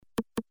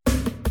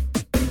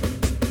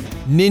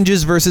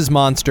Ninjas vs.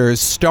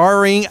 Monsters,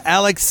 starring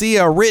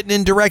Alexia, written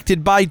and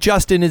directed by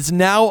Justin, is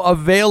now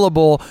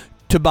available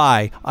to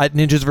buy at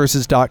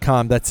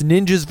ninjasversus.com. That's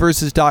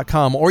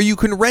ninjasversus.com. Or you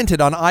can rent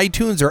it on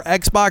iTunes or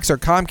Xbox or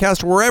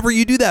Comcast, wherever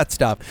you do that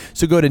stuff.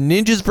 So go to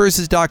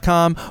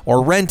ninjasversus.com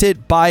or rent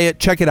it, buy it,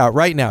 check it out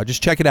right now.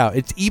 Just check it out.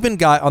 It's even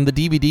got on the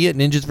DVD at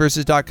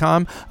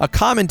ninjasversus.com a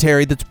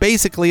commentary that's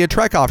basically a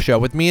Trek-Off show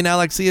with me and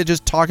Alexia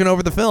just talking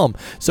over the film.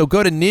 So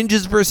go to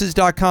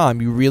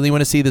ninjasversus.com. You really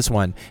want to see this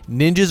one.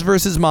 Ninjas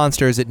vs.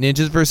 Monsters at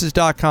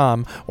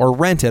ninjasversus.com or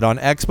rent it on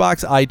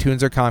Xbox,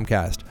 iTunes, or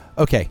Comcast.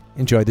 Okay,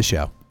 enjoy the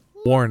show.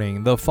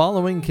 Warning, the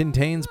following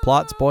contains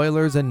plot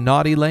spoilers and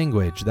naughty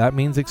language. That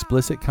means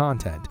explicit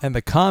content. And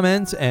the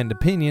comments and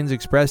opinions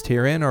expressed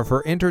herein are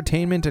for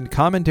entertainment and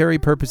commentary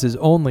purposes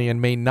only and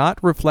may not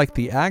reflect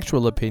the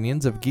actual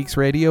opinions of Geeks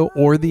Radio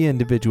or the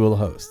individual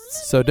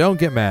hosts. So don't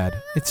get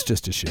mad. It's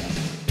just a show.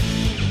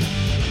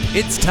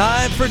 It's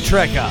time for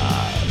Trek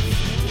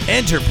Off.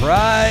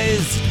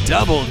 Enterprise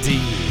Double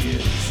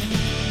D's.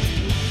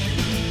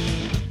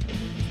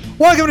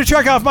 Welcome to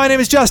Trek Off. My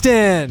name is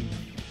Justin.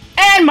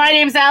 And my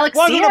name's Alexia.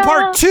 Welcome to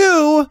part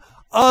 2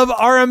 of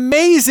our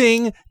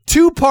amazing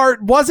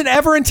two-part, wasn't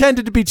ever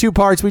intended to be 2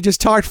 parts. We just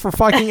talked for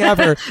fucking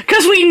ever.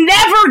 Because we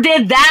never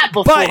did that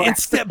before.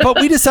 But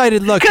we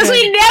decided, look. Because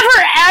we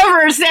never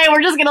ever say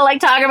we're just going to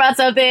talk about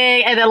something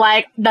and then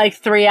like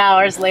 3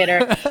 hours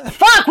later.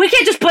 Fuck, we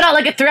can't just put out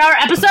a 3-hour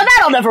episode.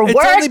 That'll never work.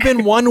 It's only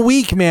been 1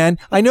 week, man.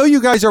 I know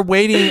you guys are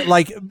waiting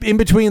in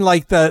between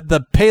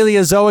the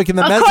Paleozoic and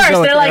the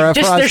Mesozoic era for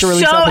us to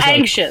release so episodes.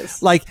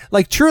 Anxious.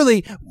 Like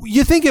truly,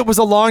 you think it was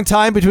a long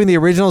time between the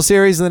original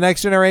series and the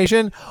Next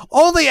Generation?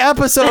 Only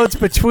episodes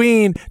between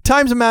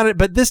times amounted,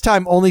 but this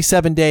time only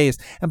 7 days.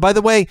 And by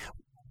the way,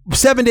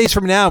 7 days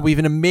from now, we have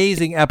an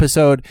amazing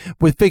episode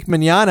with Vic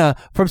Mignogna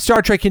from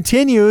Star Trek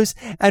Continues,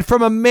 and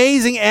from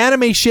amazing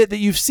anime shit that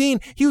you've seen.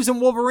 He was in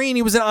Wolverine,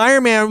 he was in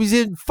Iron Man, he was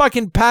in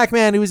fucking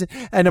Pac-Man, he was in,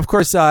 and of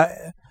course,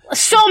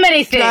 so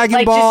many things.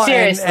 Dragon Ball,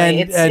 just seriously,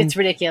 and it's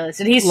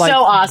ridiculous. And he's so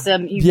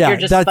awesome. You're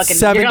just that's fucking,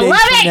 7 you're gonna days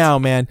love from it! now,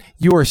 man.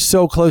 You are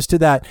so close to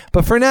that.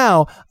 But for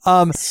now,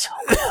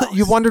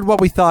 you wondered what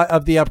we thought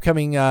of the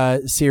upcoming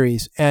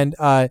series, and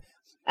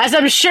as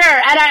I'm sure,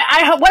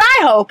 and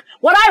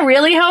what I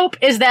really hope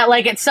is that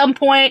at some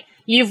point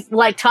you've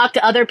talked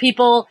to other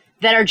people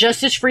that are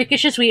just as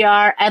freakish as we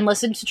are and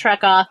listened to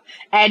Trek Off,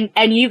 and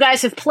you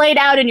guys have played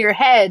out in your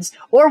heads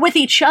or with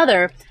each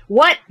other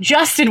what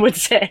Justin would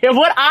say and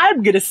what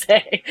I'm going to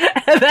say.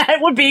 That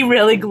would be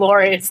really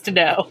glorious to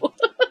know.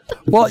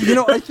 Well,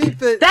 I think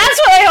that's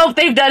what I hope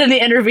they've done in the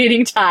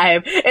intervening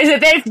time, is that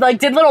they've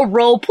did little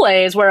role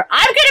plays where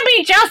I'm going to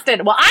be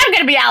Justin. Well, I'm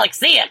going to be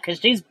Alexia because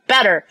she's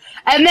better.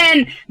 And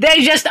then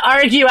they just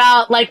argue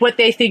out what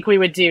they think we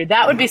would do.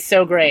 That would be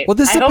so great. Well,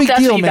 this is a big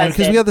deal, man,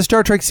 because we have the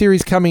Star Trek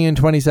series coming in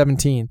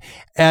 2017.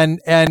 And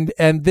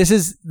this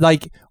is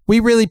we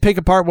really pick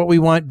apart what we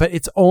want, but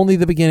it's only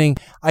the beginning.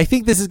 I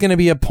think this is going to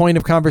be a point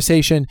of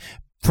conversation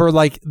for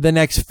the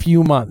next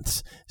few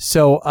months.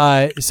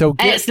 And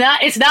it's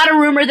not a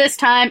rumor this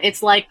time.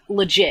 It's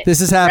legit.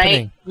 This is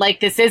happening. Right?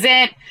 This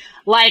isn't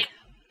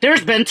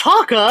there's been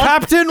talk of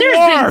Captain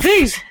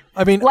Worf.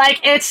 I mean,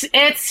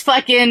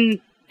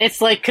 it's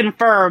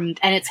confirmed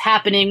and it's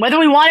happening whether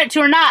we want it to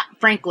or not,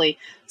 frankly.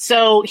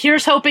 So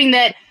here's hoping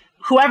that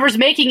whoever's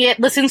making it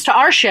listens to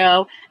our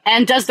show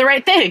and does the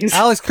right things.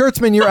 Alex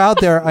Kurtzman, you're out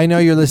there. I know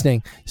you're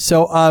listening.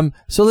 So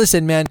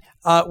listen, man.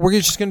 We're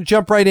just going to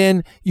jump right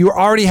in. You're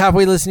already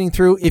halfway listening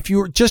through. If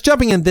you're just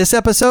jumping in this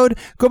episode,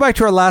 go back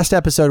to our last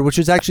episode, which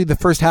is actually the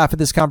first half of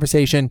this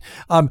conversation.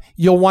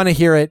 You'll want to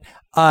hear it.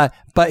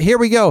 But here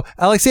we go.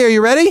 Alexia, are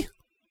you ready?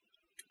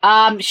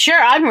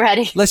 Sure, I'm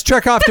ready. Let's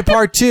trek off to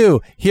part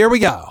 2. Here we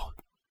go.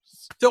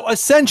 So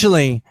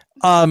essentially,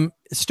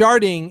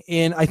 starting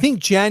in, I think,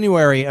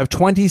 January of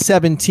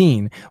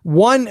 2017,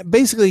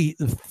 basically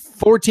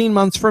 14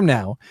 months from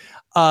now,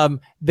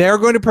 they're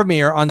going to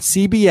premiere on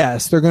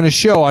CBS. They're going to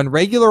show on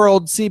regular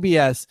old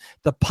CBS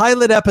the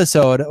pilot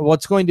episode of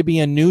what's going to be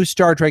a new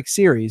Star Trek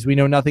series. We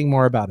know nothing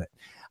more about it.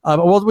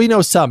 Well, we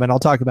know some, and I'll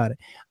talk about it.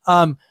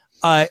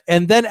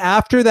 And then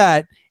after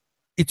that,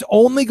 it's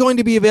only going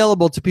to be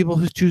available to people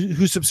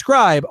who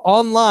subscribe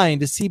online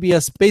to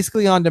CBS,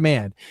 basically on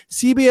demand.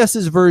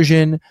 CBS's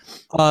version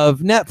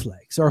of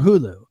Netflix or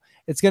Hulu.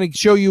 It's going to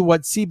show you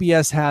what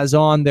CBS has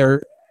on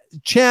their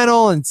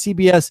channel, and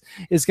CBS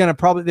is going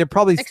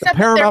to Except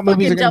Paramount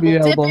movies are going to be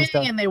available and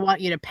stuff. And they want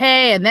you to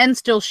pay and then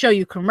still show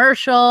you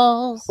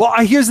commercials. Well,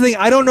 here's the thing.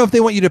 I don't know if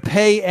they want you to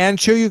pay and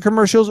show you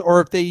commercials, or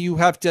if you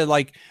have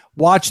to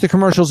watch the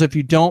commercials if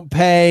you don't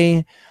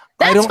pay.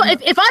 That's fine.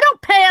 If I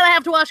don't pay and I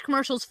have to watch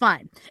commercials,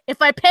 fine.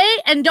 If I pay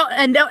and don't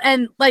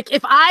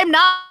if I'm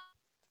not.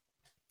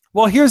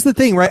 Well, here's the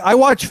thing, right? I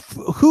watch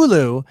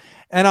Hulu,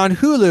 and on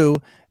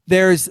Hulu,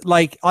 there's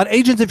on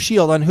Agents of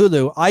S.H.I.E.L.D. on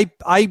Hulu,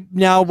 I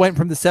now went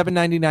from the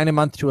 $7.99 a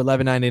month to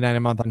 $11.99 a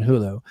month on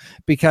Hulu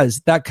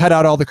because that cut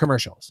out all the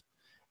commercials.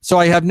 So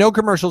I have no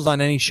commercials on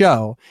any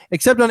show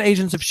except on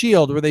Agents of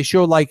S.H.I.E.L.D. where they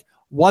show 1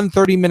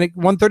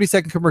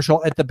 30-second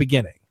commercial at the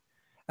beginning.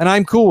 And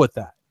I'm cool with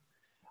that.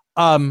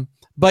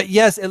 But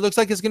yes, it looks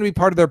like it's going to be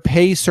part of their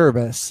pay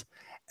service.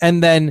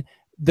 And then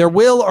there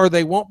will or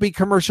they won't be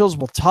commercials.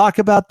 We'll talk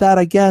about that,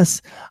 I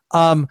guess.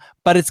 But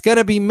it's going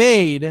to be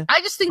made.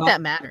 I just think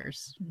that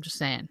matters. I'm just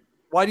saying.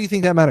 Why do you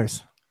think that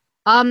matters?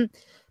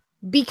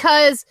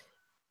 Because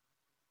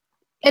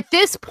at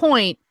this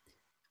point,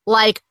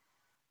 like,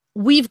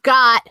 we've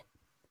got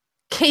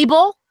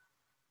cable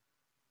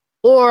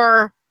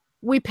or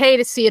we pay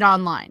to see it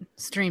online,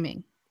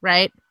 streaming,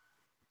 right?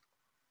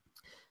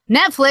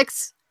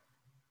 Netflix,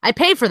 I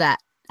pay for that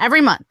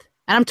every month,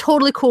 and I'm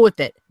totally cool with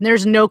it.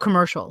 There's no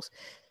commercials.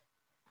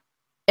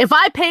 If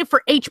I pay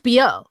for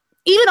HBO,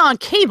 even on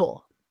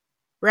cable,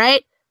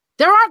 right,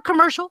 there aren't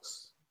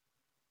commercials.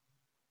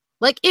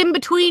 Like, in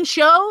between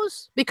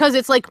shows, because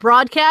it's like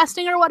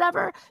broadcasting or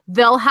whatever,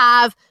 they'll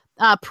have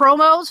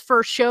promos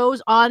for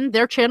shows on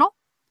their channel,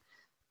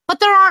 but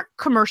there aren't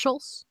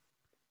commercials.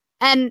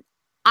 And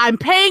I'm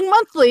paying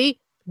monthly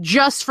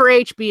just for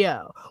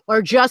HBO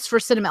or just for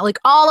cinema, like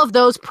all of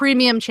those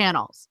premium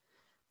channels.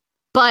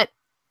 But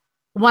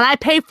when I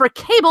pay for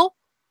cable,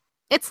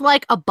 it's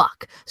like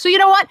 $1. So you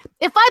know what?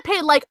 If I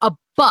pay like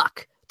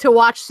 $1 to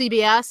watch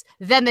CBS,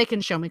 then they can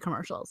show me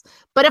commercials.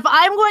 But if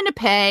I'm going to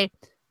pay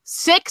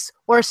 $6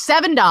 or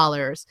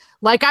 $7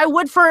 like I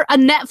would for a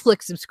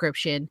Netflix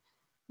subscription,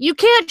 you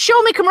can't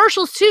show me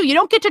commercials too. You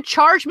don't get to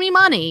charge me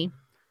money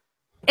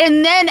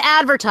and then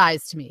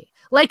advertise to me.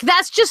 Like,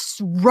 that's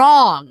just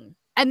wrong.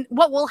 And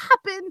what will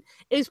happen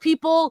is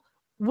people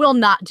will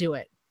not do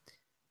it.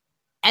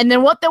 And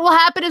then what that will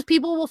happen is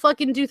people will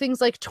fucking do things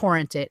like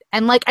torrent it.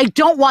 And like, I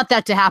don't want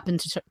that to happen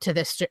to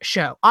this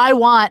show. I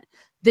want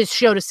this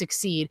show to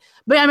succeed.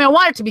 But I mean, I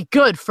want it to be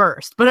good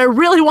first, but I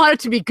really want it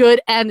to be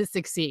good and to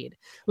succeed.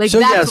 Like, so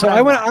that's yeah, so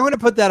I want to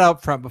put that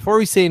out front before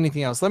we say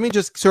anything else. Let me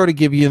just sort of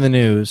give you the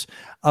news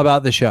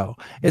about the show.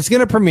 It's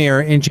going to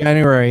premiere in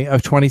January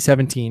of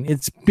 2017.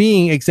 It's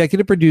being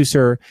executive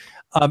producer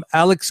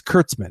Alex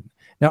Kurtzman.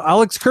 Now,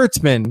 Alex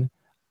Kurtzman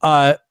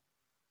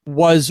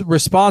was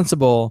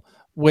responsible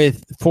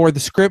for the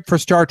script for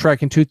Star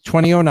Trek in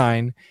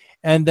 2009,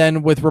 and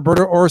then with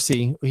Roberto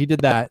Orci, he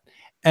did that.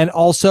 And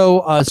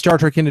also Star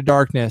Trek Into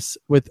Darkness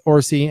with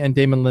Orci and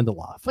Damon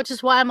Lindelof. Which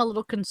is why I'm a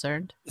little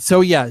concerned.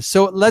 So yeah,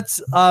 so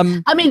let's I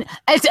mean,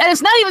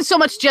 it's not even so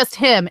much just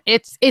him.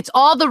 It's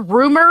all the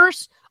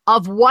rumors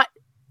of what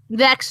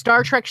next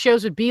Star Trek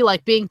shows would be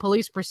like, being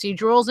police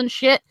procedurals and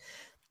shit.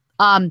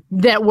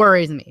 That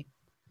worries me.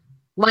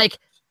 Like,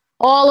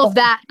 all of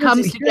that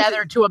comes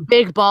together to a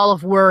big ball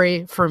of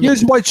worry for me.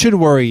 Here's what should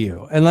worry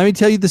you. And let me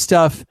tell you the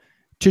stuff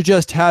to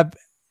just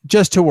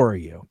to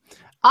worry you.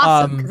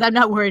 Awesome, because I'm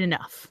not worried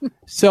enough.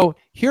 So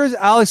here's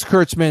Alex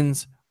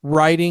Kurtzman's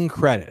writing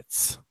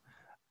credits.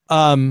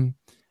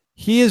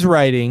 He is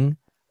writing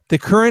the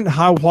current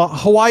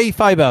Hawaii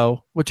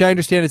Five-0, which I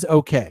understand is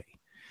okay.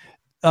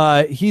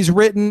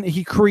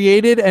 He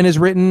created and has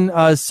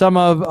written some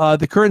of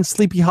the current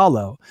Sleepy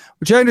Hollow,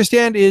 which I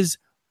understand is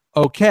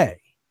okay.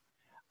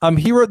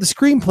 He wrote the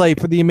screenplay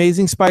for The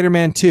Amazing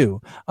Spider-Man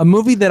 2, a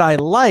movie that I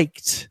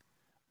liked,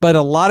 but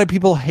a lot of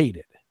people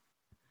hated.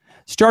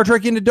 Star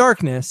Trek Into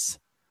Darkness,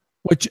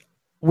 which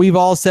we've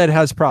all said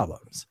has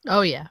problems. Oh,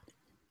 yeah.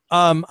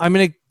 I'm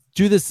going to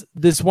do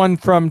this one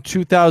from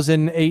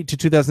 2008 to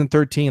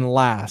 2013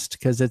 last,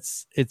 because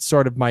it's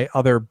sort of my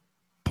other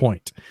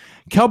point.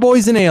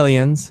 Cowboys and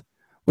Aliens,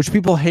 which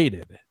people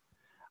hated.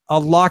 A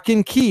Lock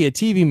and Key, a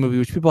TV movie,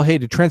 which people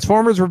hated.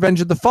 Transformers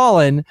Revenge of the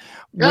Fallen,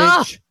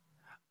 which...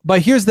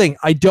 But here's the thing.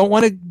 I don't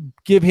want to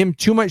give him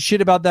too much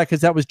shit about that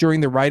because that was during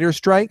the writer's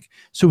strike,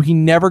 so he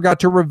never got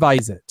to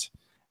revise it.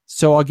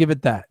 So I'll give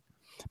it that.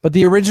 But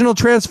the original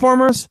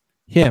Transformers,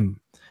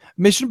 him.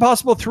 Mission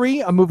Impossible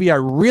 3, a movie I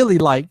really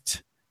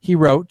liked, he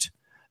wrote.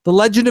 The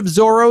Legend of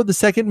Zorro, the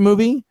second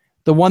movie,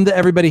 the one that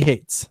everybody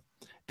hates.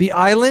 The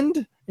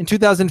Island in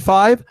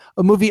 2005,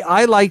 a movie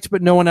I liked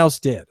but no one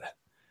else did.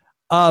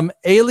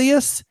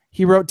 Alias,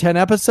 he wrote 10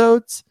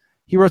 episodes.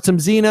 He wrote some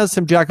Xena,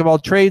 some Jack of All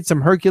Trades,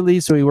 some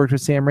Hercules, so he worked with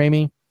Sam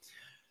Raimi.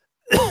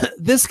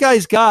 This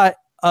guy's got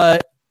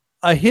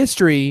a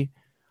history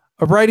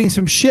of writing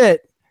some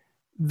shit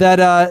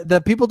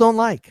that people don't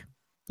like.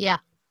 Yeah.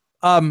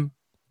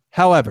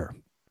 However,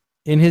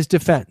 in his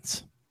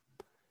defense,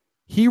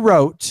 he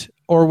wrote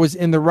or was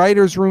in the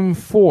writer's room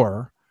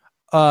for,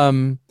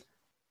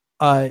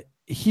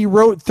 he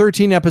wrote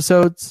 13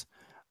 episodes,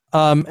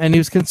 and he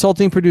was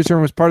consulting producer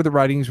and was part of the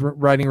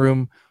writing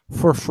room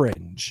for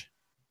Fringe.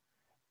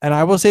 And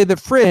I will say that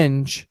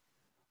Fringe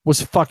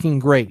was fucking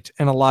great,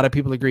 and a lot of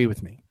people agree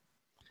with me.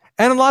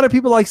 And a lot of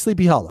people like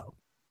Sleepy Hollow.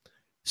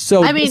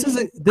 So I mean,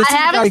 I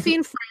haven't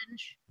seen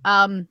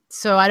Fringe,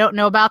 so I don't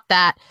know about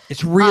that.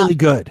 It's really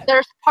good.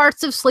 There's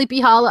parts of Sleepy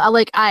Hollow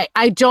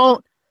I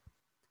don't.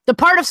 The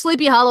part of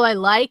Sleepy Hollow I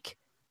like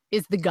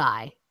is the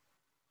guy.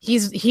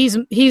 He's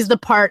the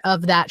part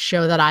of that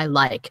show that I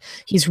like.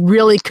 He's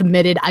really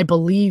committed. I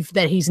believe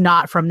that he's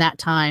not from that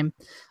time,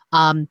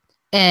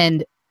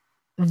 and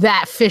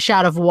that fish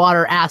out of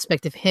water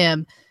aspect of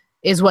him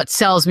is what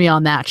sells me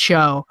on that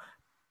show.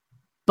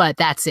 But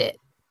that's it.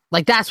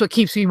 Like, that's what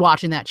keeps me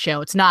watching that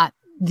show. It's not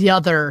the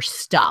other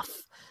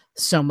stuff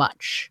so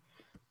much.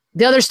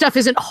 The other stuff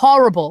isn't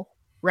horrible,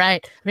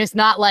 right? I mean, it's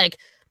not like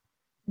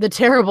the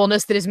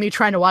terribleness that is me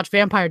trying to watch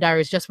Vampire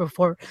Diaries just for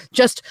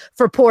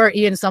poor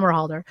Ian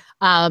Somerhalder.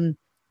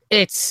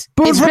 It's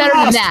better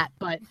than that,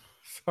 but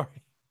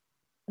sorry,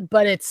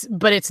 but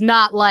it's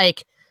not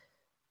like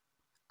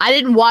I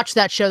didn't watch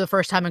that show the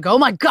first time and go, oh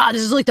my God,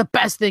 this is like the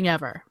best thing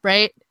ever,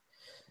 right?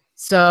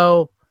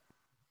 So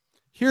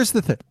here's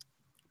the thing.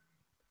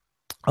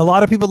 A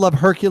lot of people love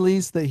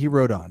Hercules that he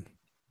wrote on.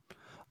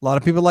 A lot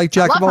of people like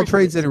Jack of all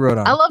trades that he wrote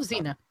on. I love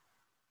Xena.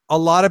 A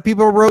lot of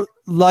people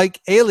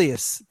like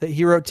Alias that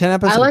he wrote 10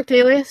 episodes. I liked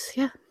Alias,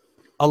 yeah.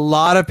 A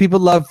lot of people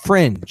love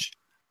Fringe.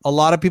 A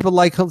lot of people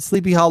like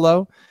Sleepy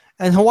Hollow.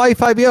 And Hawaii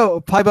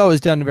Five-O has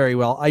done very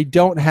well. I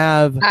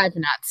have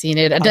not seen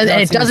it. It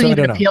doesn't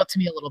even appeal to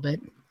me a little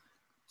bit.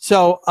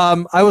 So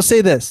I will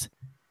say this.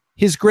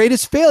 His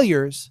greatest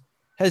failures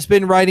has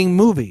been writing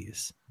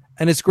movies.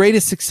 And his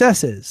greatest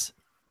successes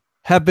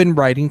have been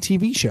writing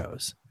TV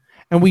shows.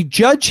 And we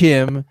judge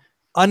him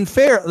I don't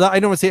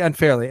want to say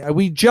unfairly.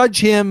 We judge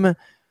him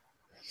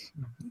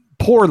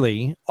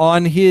poorly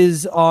on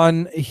his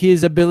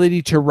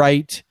ability to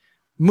write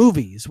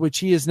movies, which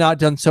he has not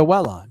done so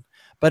well on.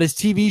 But his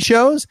TV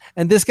shows,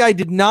 and this guy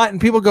did not, and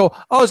people go,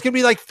 oh, it's going to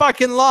be like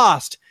fucking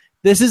Lost.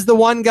 This is the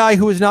one guy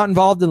who was not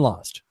involved in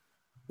Lost.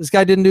 This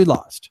guy didn't do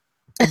Lost.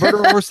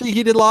 Roberto Orsi,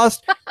 he did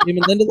Lost.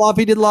 Damon Lindelof,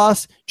 he did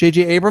Lost.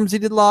 J.J. Abrams, he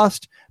did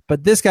Lost.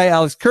 But this guy,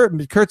 Alex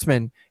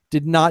Kurtzman,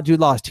 did not do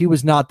Lost. He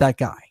was not that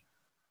guy.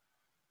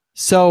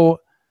 So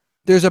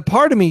there's a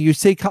part of me, you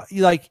say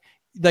like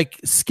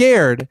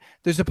scared.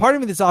 There's a part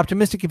of me that's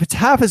optimistic. If it's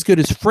half as good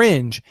as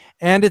Fringe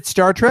and it's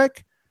Star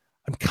Trek,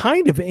 I'm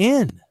kind of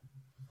in.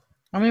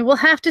 I mean, we'll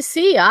have to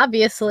see,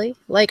 obviously.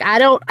 Like, I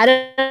don't.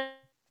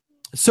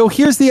 So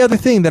here's the other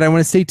thing that I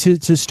want to say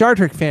to Star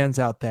Trek fans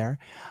out there.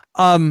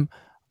 We've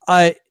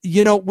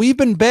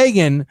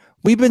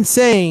been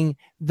saying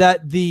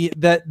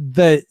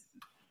that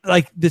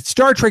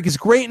Star Trek is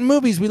great in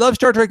movies. We love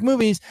Star Trek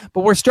movies,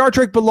 but where Star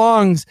Trek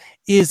belongs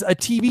is a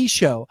TV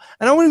show.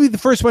 And I want to be the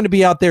first one to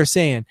be out there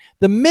saying,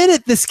 the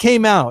minute this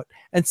came out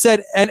and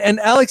said, and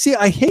Alexia,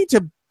 I hate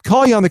to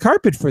call you on the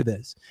carpet for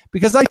this,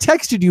 because I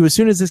texted you as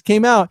soon as this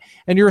came out,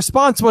 and your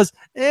response was,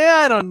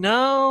 I don't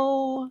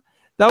know.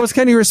 That was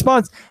kind of your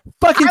response.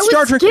 Fucking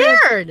Star Trek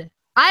fans.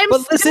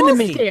 Listen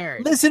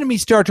to me,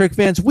 Star Trek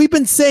fans. We've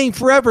been saying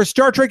forever,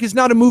 Star Trek is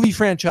not a movie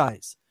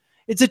franchise.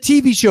 It's a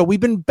TV show.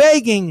 We've been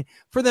begging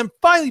for them.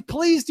 Finally,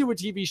 please do a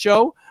TV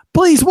show.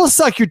 Please, we'll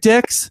suck your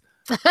dicks.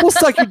 We'll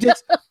suck your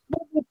dicks.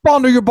 We'll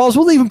fondle your balls.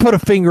 We'll even put a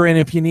finger in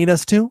if you need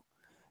us to.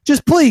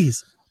 Just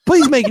please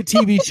make a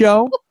TV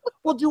show.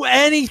 We'll do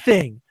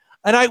anything.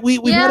 And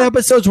we've had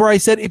episodes where I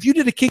said, if you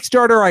did a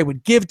Kickstarter, I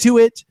would give to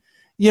it.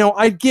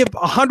 I'd give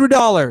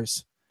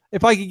 $100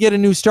 if I could get a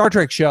new Star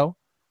Trek show.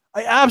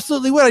 I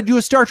absolutely would. I'd do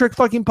a Star Trek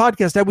fucking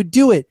podcast. I would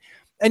do it.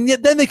 And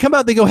yet then they come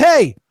out, they go,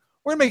 hey,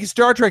 we're going to make a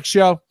Star Trek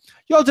show.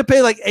 You'll have to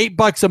pay like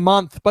 $8 a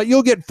month, but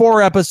you'll get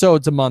 4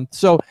 episodes a month.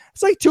 So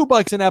it's like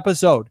 $2 an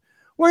episode.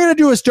 We're going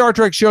to do a Star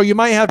Trek show. You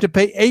might have to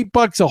pay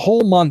 $8 a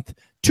whole month,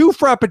 2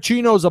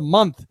 Frappuccinos a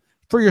month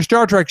for your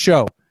Star Trek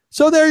show.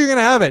 So there you're going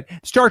to have it.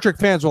 Star Trek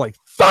fans were like,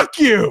 fuck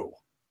you.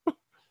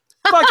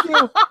 Fuck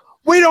you.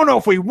 We don't know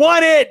if we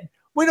want it.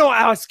 We know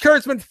Alex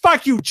Kurtzman.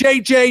 Fuck you,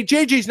 JJ.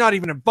 JJ's not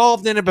even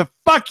involved in it, but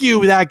fuck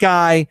you, that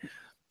guy.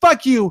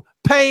 Fuck you,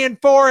 paying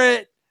for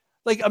it.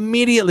 Like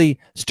immediately,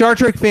 Star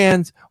Trek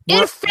fans.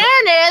 In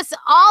fairness,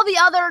 all the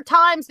other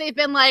times they've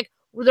been like,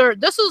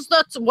 that's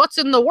what's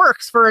in the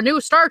works for a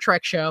new Star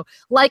Trek show.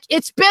 Like,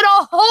 it's been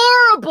a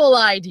horrible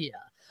idea.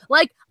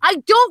 Like, I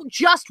don't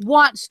just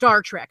want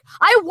Star Trek.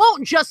 I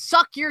won't just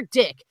suck your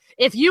dick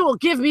if you will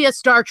give me a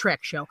Star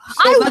Trek show.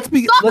 So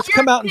let's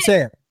come out and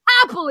say it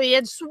happily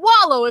and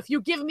swallow if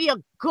you give me a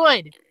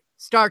good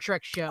Star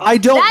Trek show. I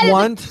don't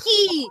want a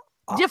key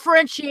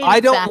differentiating. I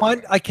don't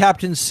want a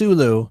Captain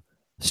Sulu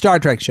Star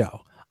Trek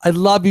show. I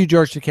love you,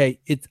 George Takei.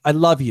 I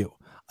love you.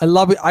 I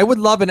love it. I would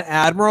love an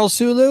Admiral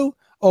Sulu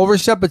over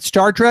stuff, but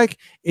Star Trek,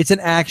 it's an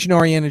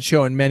action-oriented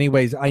show in many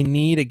ways. I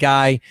need a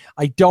guy.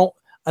 I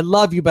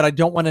love you, but I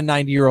don't want a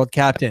 90-year-old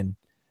captain.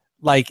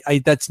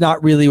 That's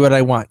not really what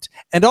I want.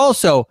 And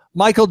also,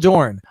 Michael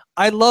Dorn.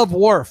 I love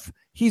Worf.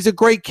 He's a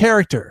great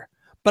character,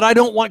 but I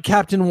don't want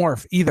Captain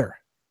Worf either.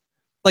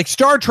 Like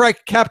Star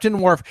Trek Captain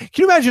Worf. Can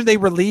you imagine if they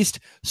released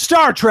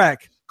Star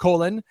Trek,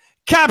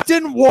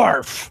 Captain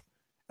Worf?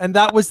 And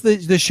that was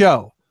the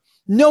show.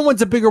 No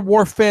one's a bigger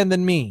Worf fan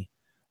than me,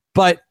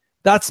 but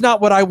that's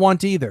not what I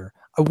want either.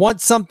 I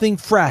want something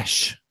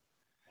fresh.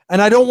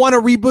 And I don't want a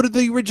reboot of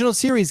the original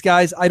series,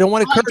 guys. I don't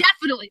want to...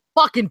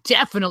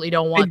 definitely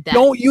don't want that.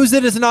 Don't use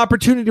it as an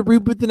opportunity to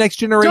reboot the next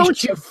generation.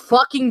 Don't you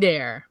fucking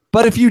dare.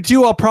 But if you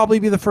do, I'll probably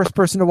be the first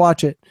person to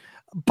watch it.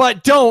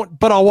 But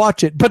I'll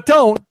watch it. But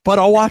I'll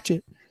watch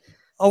it.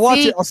 I'll watch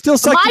it. I'll still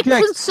suck your dick.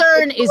 My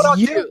concern is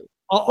you.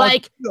 I'll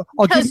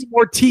give you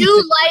more teeth.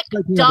 You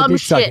like dumb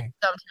shit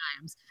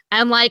sometimes.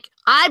 And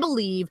I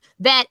believe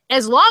that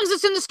as long as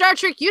it's in the Star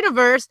Trek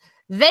universe,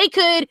 they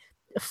could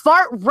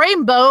fart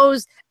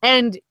rainbows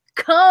and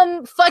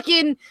come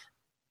fucking.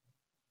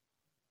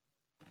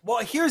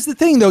 Well, here's the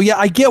thing, though. Yeah,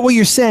 I get what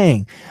you're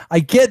saying. I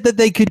get that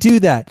they could do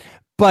that,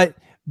 but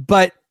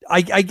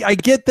I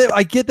get that.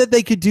 I get that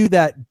they could do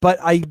that, but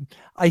I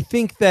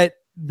think that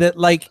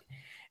like.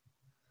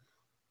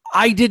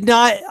 I did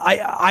not.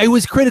 I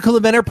was critical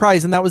of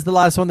Enterprise, and that was the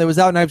last one that was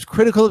out. And I was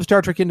critical of Star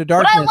Trek Into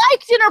Darkness. But I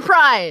liked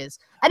Enterprise,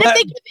 and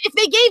if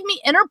they gave me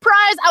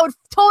Enterprise, I would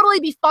totally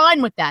be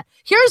fine with that.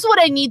 Here's what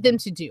I need them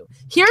to do.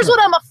 Here's what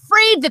I'm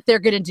afraid that they're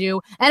going to do,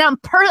 and I'm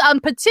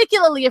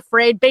particularly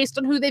afraid based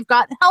on who they've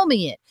got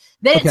helming it.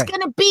 That it's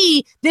going to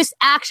be this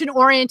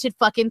action-oriented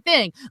fucking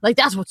thing. Like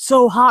that's what's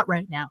so hot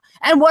right now.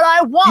 And what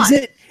I want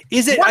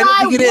is it? What I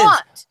don't think it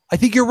want, is. I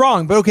think you're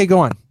wrong, but okay, go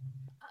on.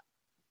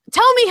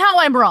 Tell me how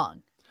I'm wrong.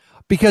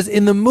 Because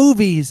in the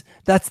movies,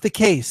 that's the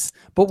case.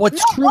 But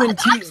what's true in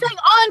TV? I'm saying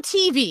on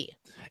TV.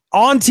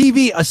 On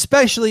TV,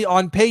 especially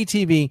on pay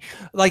TV.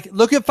 Like,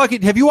 look at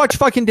fucking. Have you watched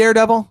fucking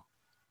Daredevil?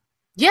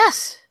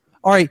 Yes.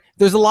 All right.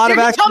 There's a lot of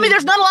action. Tell me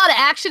there's not a lot of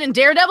action in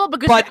Daredevil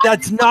but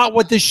that's not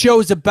what the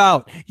show's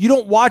about. You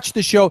don't watch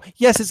the show.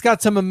 Yes, it's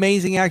got some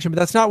amazing action, but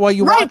that's not why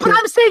you watch it. Right, but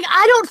I'm saying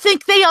I don't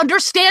think they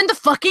understand the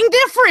fucking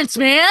difference,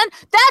 man.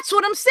 That's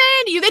what I'm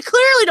saying to you. They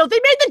clearly don't.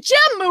 They made the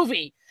Gem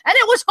movie. And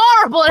it was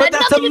horrible. But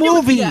that's a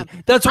movie.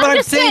 That's what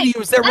I'm saying to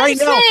you. Is that right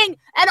now?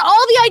 And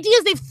all the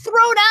ideas they've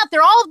thrown out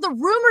there, all of the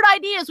rumored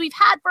ideas we've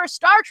had for a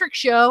Star Trek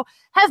show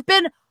have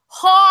been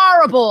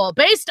horrible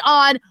based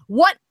on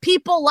what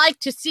people like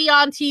to see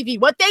on TV,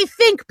 what they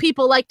think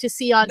people like to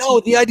see on TV. No,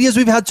 the ideas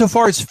we've had so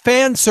far is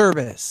fan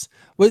service.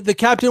 With the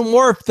Captain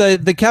Worf,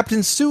 the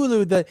Captain Sulu,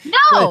 Megan.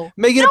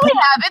 We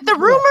haven't. The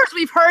rumors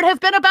we've heard have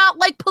been about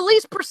like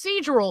police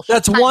procedural.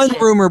 That's one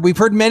rumor. We've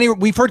heard many.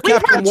 We've heard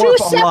Captain Worf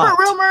a lot. 2 separate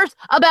rumors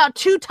about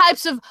 2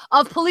 types of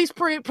police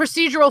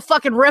procedural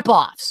fucking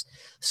ripoffs.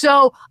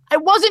 So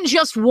it wasn't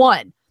just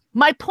one.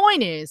 My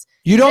point is,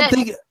 you don't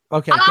think?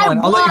 Okay, go on.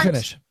 I'll let you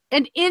finish.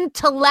 An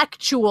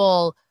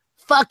intellectual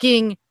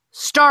fucking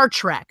Star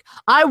Trek.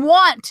 I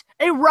want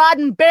a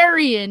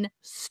Roddenberryan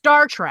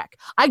Star Trek.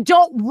 I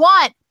don't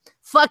want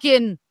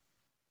fucking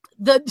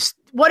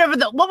what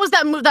was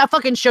that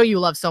fucking show you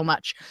love so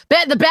much?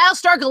 The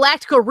Battlestar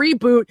Galactica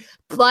reboot,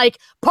 like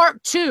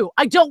part 2.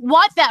 I don't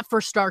want that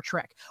for Star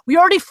Trek. We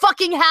already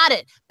fucking had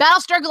it.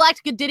 Battlestar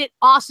Galactica did it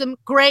awesome,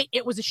 great.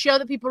 It was a show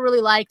that people really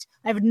liked.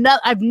 I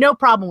have no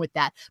problem with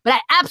that. But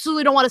I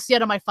absolutely don't want to see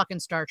it on my fucking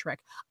Star Trek.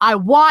 I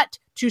want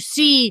to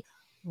see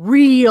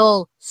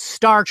real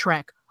Star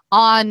Trek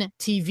on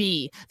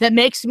TV that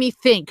makes me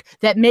think,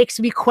 that makes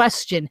me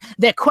question,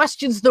 that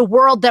questions the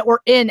world that we're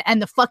in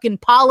and the fucking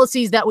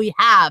policies that we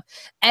have,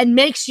 and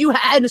makes you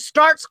and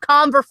starts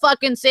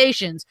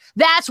conversations.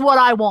 That's what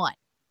I want.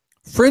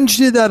 Fringe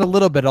did that a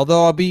little bit,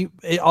 although I'll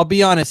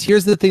be honest.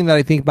 Here's the thing that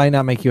I think might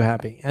not make you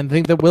happy, and the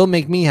thing that will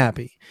make me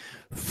happy.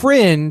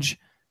 Fringe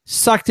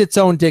sucked its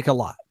own dick a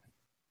lot.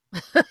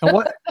 and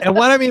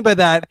what I mean by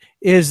that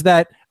is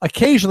that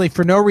occasionally,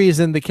 for no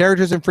reason, the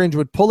characters in Fringe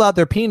would pull out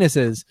their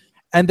penises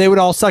and they would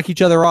all suck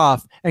each other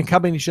off and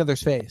come in each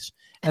other's face.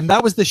 And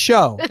that was the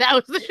show. That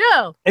was the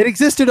show. It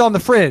existed on the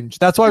Fringe.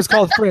 That's why it was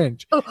called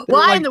Fringe.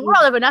 Why in the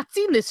world have I not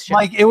seen this show?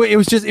 Like it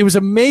was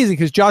amazing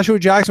because Joshua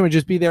Jackson would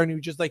just be there and he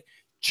would just like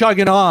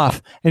chugging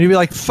off and he'd be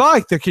like,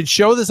 fuck, they can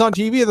show this on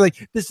TV. They're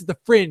like, this is the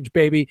Fringe,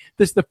 baby.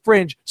 This is the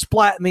Fringe.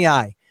 Splat in the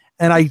eye.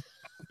 And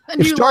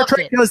if Star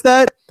Trek does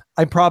that,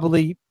 I'm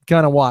probably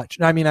gonna watch.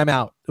 I mean, I'm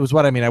out. It was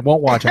what I mean. I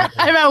won't watch it.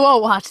 I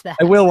won't watch that.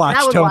 I will watch.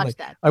 Totally. Watch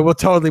that. I will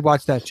totally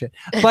watch that shit.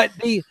 But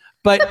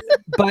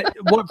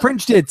what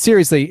Fringe did,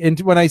 seriously, and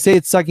when I say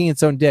it's sucking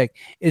its own dick,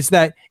 is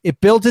that it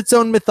built its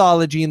own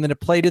mythology and then it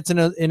played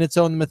in its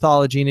own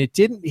mythology, and it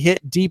didn't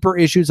hit deeper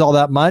issues all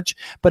that much,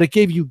 but it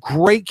gave you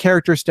great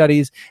character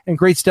studies and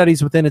great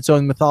studies within its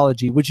own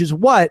mythology, which is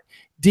what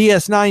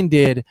DS9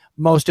 did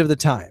most of the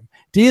time.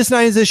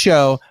 DS9 is a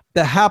show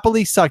that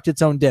happily sucked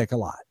its own dick a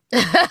lot.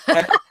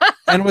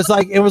 And it was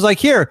like,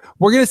 here,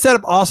 we're going to set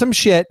up awesome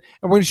shit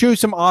and we're going to show you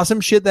some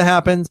awesome shit that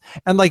happens.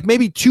 And like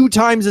maybe 2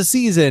 times a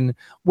season,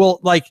 we'll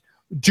like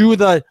do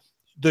the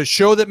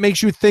show that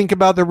makes you think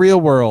about the real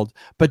world.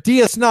 But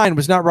DS9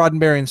 was not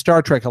Roddenberry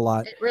Star Trek a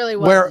lot. It really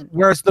wasn't.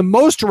 Whereas the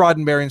most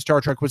Roddenberry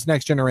Star Trek was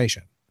Next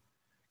Generation.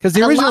 Because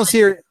the original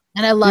series,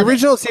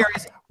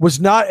 series was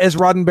not as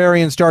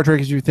Roddenberry Star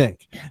Trek as you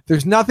think.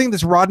 There's nothing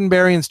that's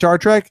Roddenberry Star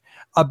Trek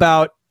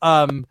about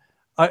meeting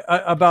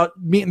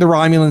the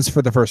Romulans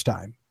for the first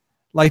time.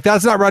 Like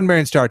that's not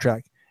Roddenberry Star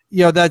Trek.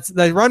 You know, that's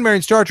the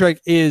Roddenberry Star Trek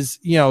is,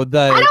 you know, the.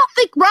 I don't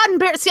think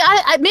Roddenberry. See,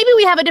 maybe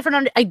we have a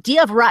different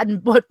idea of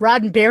what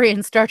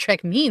Roddenberry Star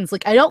Trek means.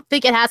 Like, I don't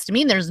think it has to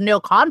mean there's no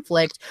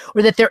conflict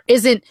or that there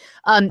isn't.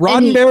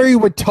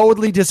 Roddenberry would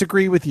totally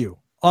disagree with you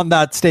on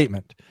that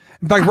statement.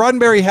 In fact,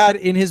 Roddenberry had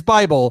in his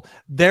Bible,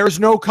 "There's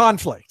no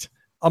conflict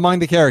among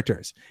the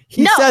characters."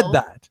 He said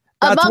that.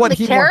 That's among what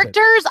the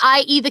characters,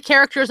 i.e., the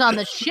characters on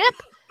the ship,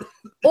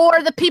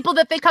 or the people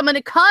that they come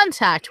into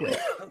contact with.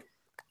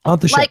 On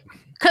the ship.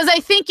 Because I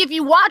think if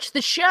you watch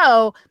the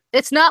show,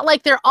 it's not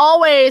like they're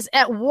always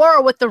at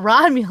war with the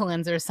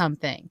Romulans or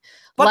something.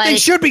 But they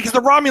should be, because the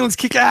Romulans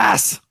kick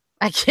ass.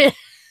 I can't.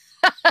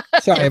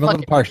 Sorry, I'm a little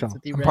Fucking partial.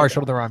 with you I'm right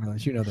partial now. to the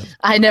Romulans. You know this.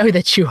 I know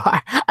that you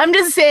are. I'm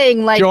just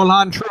saying, like,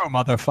 Jolan True,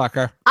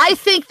 motherfucker. I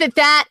think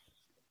that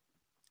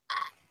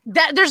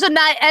there's a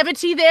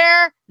naivety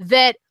there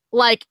that,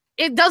 like,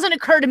 it doesn't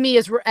occur to me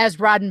as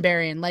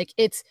Roddenberryan. Like,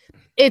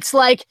 it's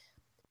like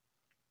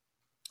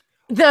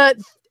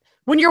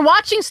when you're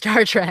watching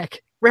Star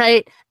Trek,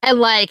 right, and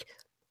like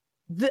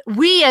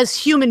we as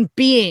human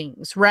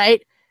beings,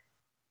 right,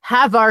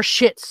 have our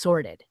shit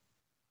sorted.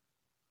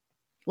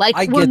 Like,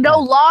 we're no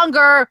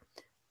longer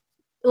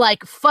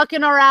like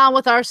fucking around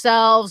with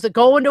ourselves,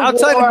 going to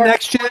outside war. of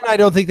Next Gen, I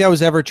don't think that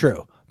was ever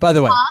true. By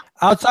the way,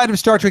 outside of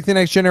Star Trek: The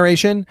Next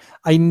Generation,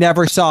 I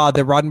never saw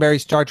the Roddenberry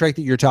Star Trek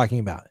that you're talking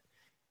about.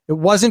 It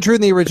wasn't true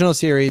in the original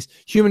series.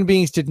 Human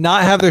beings did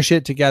not have their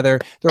shit together.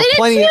 There were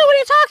plenty. What are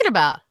you talking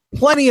about?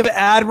 Plenty of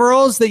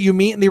admirals that you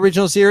meet in the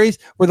original series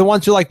were the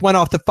ones who like went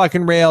off the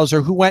fucking rails,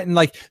 or who went and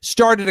like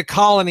started a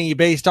colony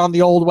based on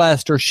the Old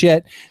West or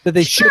shit that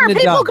they shouldn't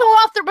have done. People go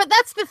off there, but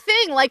that's the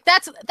thing. Like,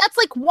 that's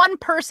like one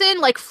person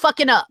like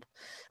fucking up,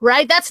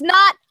 right? That's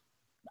not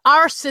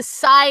our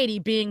society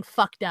being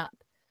fucked up.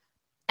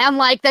 And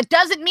like, that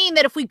doesn't mean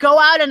that if we go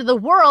out into the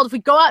world, if we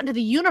go out into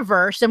the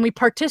universe and we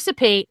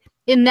participate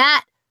in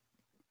that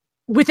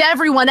with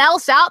everyone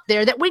else out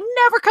there, that we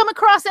never come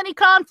across any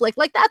conflict.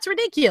 Like, that's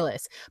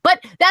ridiculous.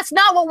 But that's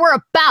not what we're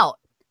about.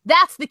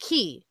 That's the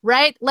key,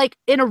 right? Like,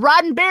 in a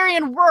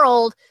Roddenberryan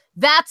world,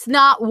 that's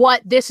not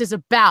what this is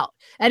about.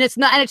 And it's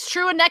not, and it's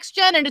true in Next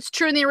Gen, and it's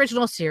true in the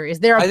original series.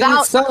 They're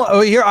about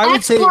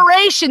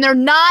exploration. They're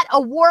not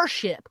a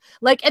warship.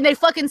 Like, and they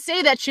fucking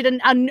say that shit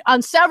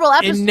on several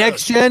episodes. In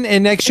Next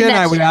Gen,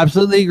 I would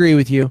absolutely agree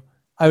with you.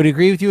 I would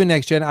agree with you in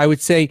Next Gen. I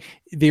would say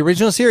the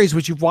original series,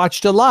 which you've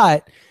watched a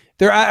lot,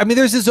 there's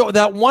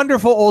that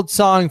wonderful old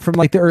song from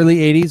like the early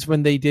 80s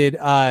when they did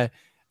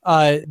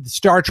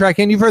Star Trek,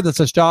 and you've heard this,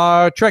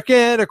 Star Trek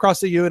in across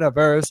the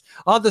universe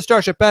on the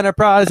Starship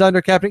Enterprise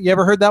under Captain. You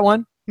ever heard that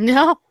one?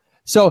 No.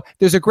 So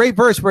there's a great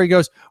verse where he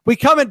goes, "We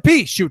come in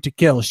peace, shoot to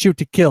kill, shoot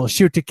to kill,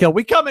 shoot to kill.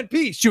 We come in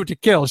peace, shoot to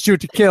kill, shoot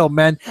to kill,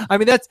 man." I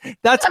mean, that's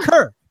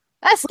Kirk.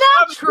 That's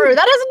not true.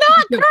 That is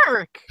not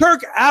Kirk.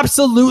 Kirk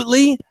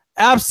absolutely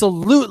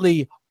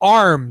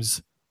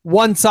arms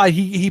one side.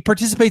 He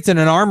participates in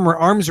an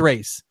arms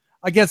race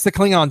against the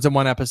Klingons in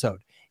one episode.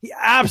 He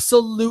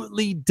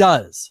absolutely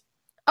does.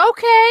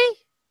 Okay,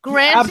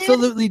 granted. He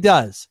absolutely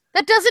does.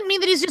 That doesn't mean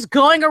that he's just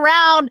going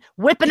around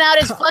whipping out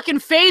his fucking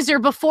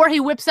phaser before he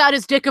whips out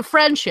his dick of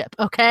friendship,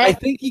 okay? I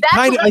think he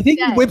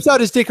whips out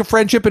his dick of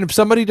friendship, and if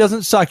somebody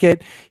doesn't suck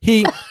it,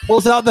 he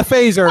pulls out the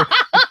phaser.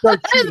 That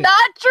is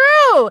not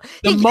true.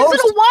 He gives it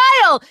a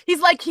while.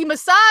 He's like, he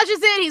massages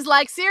it. He's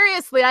like,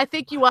 seriously, I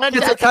think you wanted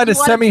to kind of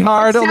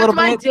semi-hard a little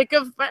my bit. dick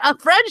of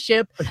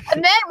friendship.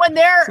 And then when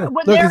they're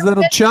he's a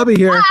little chubby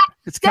here.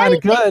 It's kind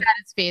of good.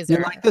 You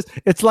like this?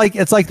 It's like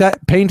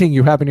that painting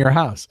you have in your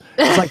house.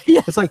 It's like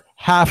it's like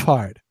half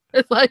hard.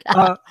 It's like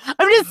I'm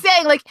just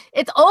saying, like,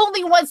 it's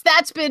only once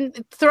that's been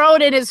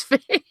thrown in his face,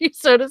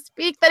 so to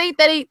speak, that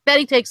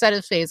he takes out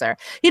his phaser.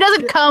 He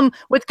doesn't come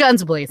with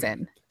guns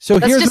blazing. So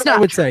here's what I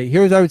would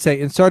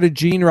say. And started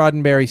Gene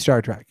Roddenberry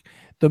Star Trek.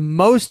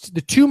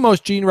 The two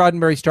most Gene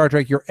Roddenberry Star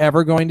Trek you're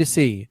ever going to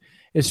see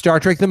is Star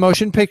Trek: The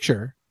Motion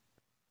Picture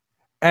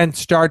and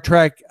Star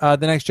Trek: The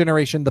Next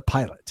Generation, the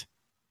pilot.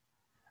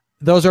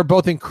 Those are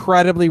both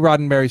incredibly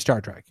Roddenberry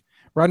Star Trek.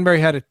 Roddenberry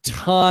had a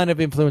ton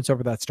of influence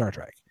over that Star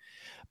Trek.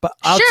 But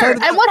sure,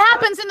 and what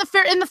happens in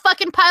the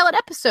fucking pilot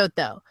episode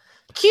though?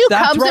 Q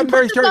comes and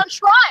puts us on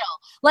trial.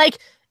 Like,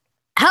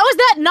 how is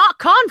that not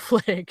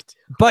conflict?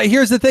 But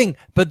here's the thing.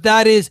 But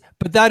that is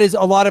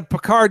a lot of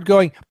Picard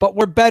going, but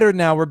we're better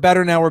now. We're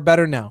better now. We're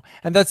better now.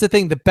 And that's the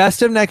thing. The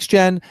best of Next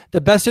Gen,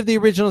 the best of the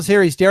original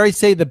series, dare I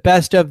say the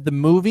best of the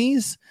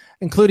movies,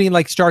 including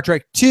like Star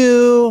Trek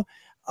 2,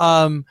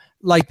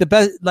 like the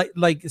best,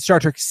 like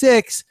Star Trek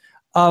 6.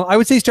 I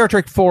would say Star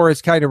Trek 4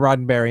 is kind of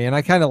Roddenberry, and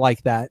I kind of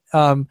like that.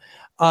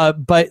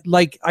 But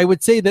like I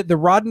would say that the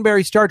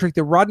Roddenberry Star Trek,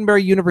 the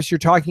Roddenberry universe you're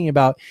talking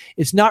about,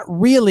 is not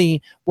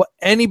really what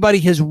anybody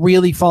has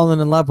really fallen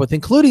in love with,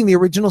 including the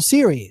original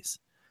series.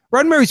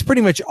 Roddenberry's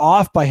pretty much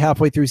off by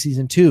halfway through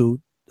season 2.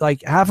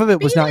 Like half of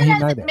it was not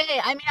him either.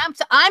 I mean,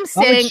 I'm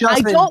saying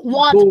I don't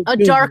want a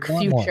dark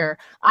future.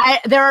 I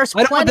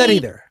don't want that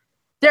either.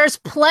 There's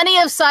plenty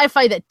of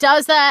sci-fi that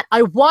does that.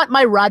 I want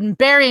my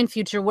Roddenberryan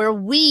future where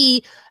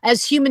we,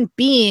 as human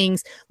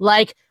beings,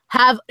 like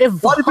have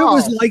evolved. What if it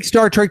was like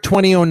Star Trek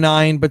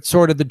 2009, but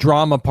sort of the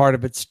drama part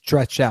of it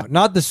stretched out,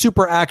 not the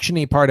super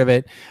actiony part of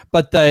it,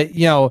 but the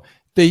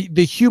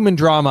human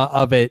drama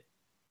of it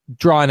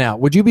drawn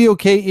out? Would you be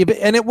okay?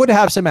 And it would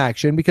have some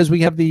action because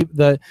we have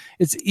the.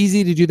 It's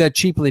easy to do that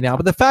cheaply now.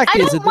 But the fact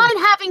is, I don't mind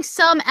having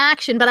some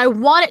action, but I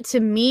want it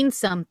to mean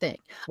something.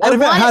 What if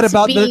it had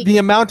about the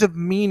amount of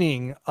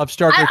meaning of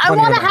Star Trek? I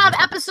want to have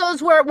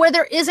episodes where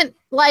there isn't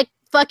like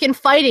fucking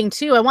fighting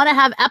too. I want to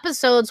have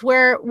episodes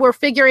where we're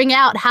figuring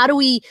out how do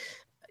we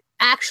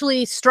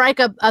actually strike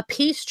a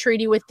peace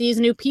treaty with these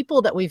new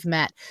people that we've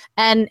met,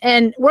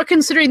 and we're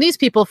considering these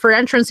people for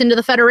entrance into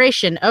the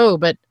Federation. Oh,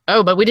 but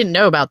we didn't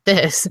know about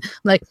this.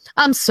 Like,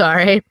 I'm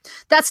sorry,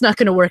 that's not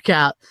going to work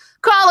out.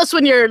 Call us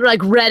when you're like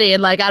ready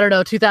in, like, I don't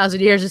know, 2,000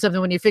 years or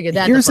something, when you figure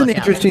that. Here's an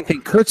interesting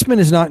thing. Kurtzman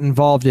is not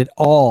involved at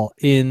all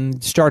in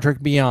Star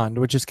Trek Beyond,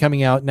 which is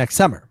coming out next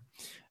summer.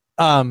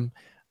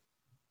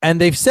 And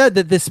they've said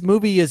that this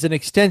movie is an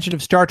extension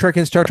of Star Trek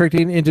and Star Trek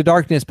Into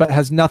Darkness, but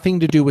has nothing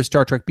to do with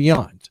Star Trek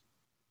Beyond,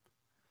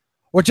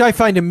 which I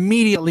find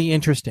immediately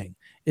interesting.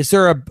 Is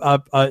there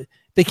a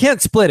they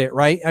can't split it,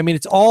 right? I mean,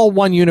 it's all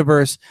one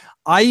universe.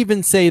 I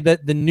even say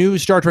that the new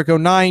Star Trek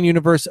 09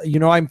 universe,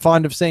 I'm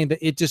fond of saying that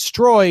it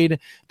destroyed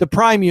the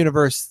Prime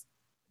universe,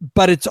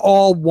 but it's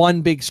all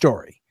one big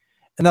story.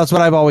 And that's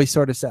what I've always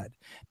sort of said.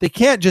 They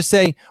can't just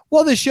say,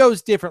 well, the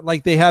show's different.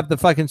 Like they have the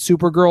fucking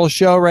Supergirl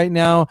show right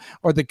now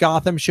or the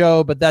Gotham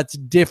show, but that's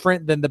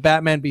different than the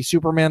Batman v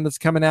Superman that's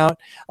coming out.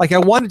 Like I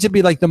want it to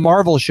be like the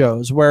Marvel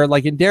shows where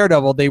like in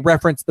Daredevil, they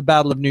reference the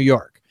Battle of New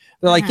York.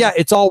 They're like, yeah,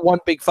 it's all one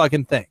big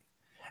fucking thing.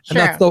 Sure.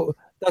 And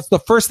that's the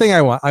first thing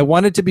I want. I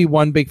want it to be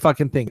one big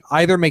fucking thing.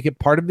 Either make it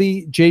part of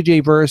the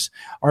JJ verse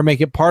or make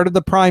it part of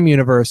the Prime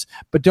universe,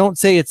 but don't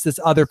say it's this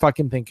other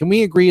fucking thing. Can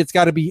we agree it's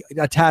got to be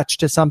attached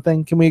to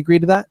something? Can we agree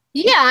to that?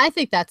 Yeah, I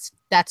think that's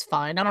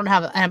fine. I don't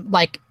have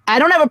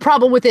a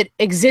problem with it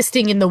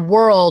existing in the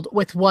world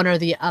with one or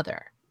the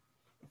other.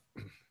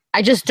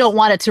 I just don't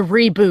want it to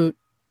reboot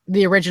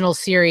the original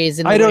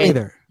series. I don't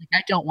either.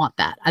 I don't want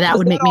that. That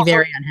would make me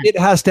very unhappy. It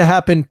has to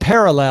happen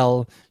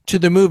parallel to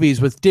the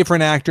movies with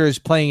different actors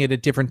playing it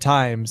at different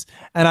times,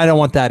 and I don't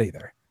want that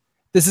either.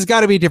 This has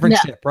got to be a different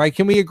ship, right?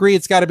 Can we agree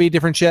it's got to be a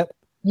different ship?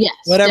 Yes.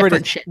 Whatever it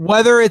is. Ship.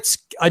 Whether it's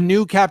a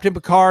new Captain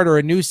Picard or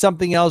a new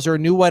something else or a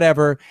new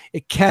whatever,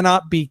 it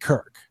cannot be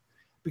Kirk.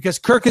 Because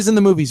Kirk is in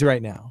the movies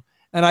right now.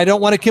 And I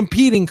don't want to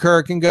compete in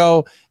Kirk and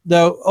go,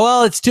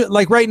 it's too,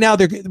 like right now,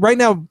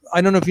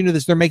 I don't know if you know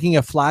this, they're making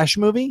a Flash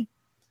movie.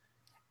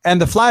 And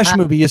the Flash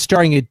movie is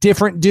starring a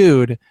different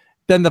dude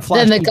than the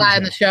Flash. Than the guy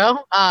in the show?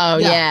 Oh,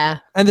 yeah.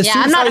 And the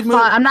Suicide movie,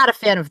 I'm not a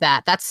fan of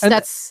that.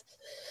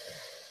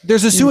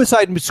 There's a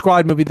Suicide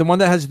Squad movie, the one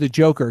that has the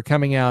Joker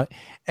coming out.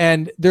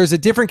 And there's a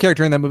different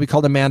character in that movie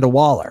called Amanda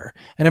Waller.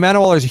 And Amanda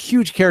Waller is a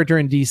huge character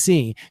in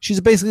DC. She's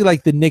basically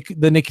like the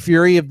Nick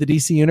Fury of the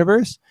DC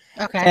universe.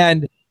 Okay.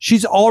 And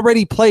she's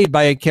already played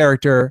by a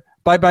character,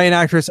 by an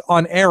actress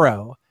on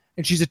Arrow.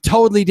 And she's a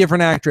totally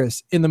different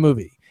actress in the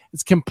movie.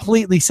 It's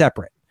completely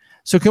separate.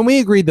 So can we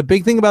agree the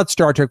big thing about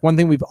Star Trek, one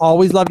thing we've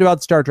always loved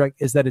about Star Trek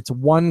is that it's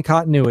one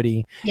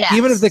continuity. Yes.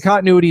 Even if the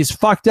continuity is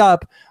fucked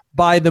up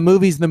by the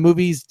movies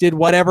did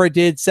whatever it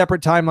did,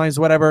 separate timelines,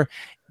 whatever,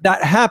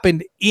 that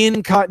happened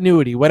in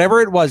continuity,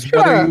 whatever it was,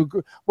 sure.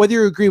 whether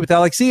you agree with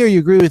Alexi or you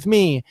agree with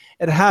me,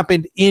 it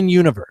happened in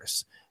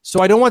universe.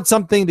 So I don't want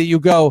something that you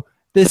go,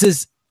 this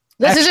is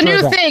a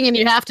new thing and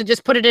you have to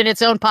just put it in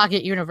its own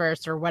pocket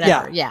universe or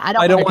whatever. Yeah,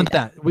 I don't want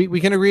that. We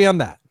can agree on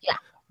that. Yeah.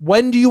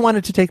 When do you want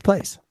it to take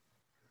place?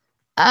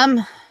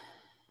 I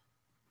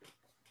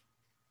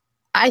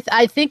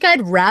think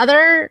I'd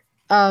rather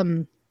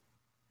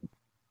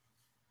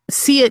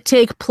see it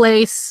take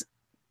place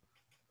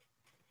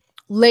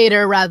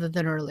later rather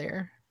than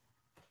earlier.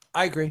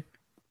 I agree.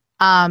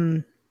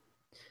 I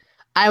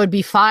would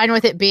be fine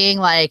with it being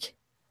like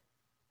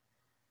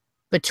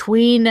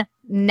between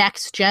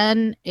Next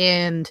Gen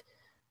and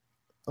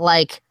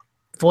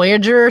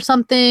Voyager or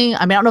something.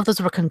 I mean, I don't know if those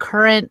were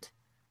concurrent.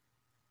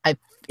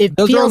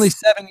 Those are only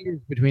 7 years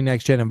between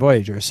Next Gen and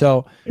Voyager.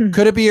 So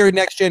could it be your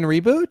Next Gen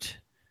reboot?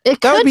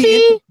 That would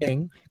be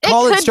interesting.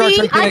 Call it Star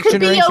Trek: The Next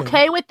Generation. I could be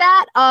okay with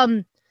that.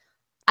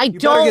 You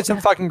better get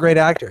some fucking great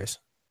actors.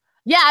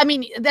 Yeah, I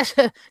mean, that's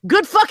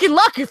good fucking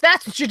luck if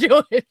that's what you're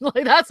doing.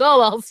 That's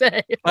all I'll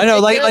say. I know,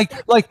 like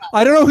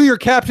I don't know who your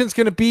captain's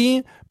gonna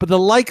be, but the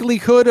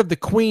likelihood of the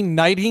Queen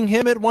knighting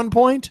him at one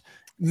point,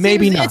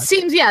 maybe not.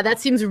 That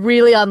seems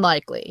really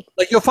unlikely.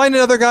 Like you'll find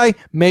another guy,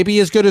 maybe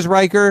as good as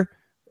Riker.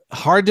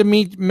 Hard to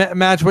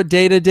match what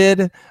Data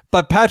did,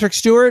 but Patrick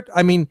Stewart,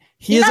 I mean,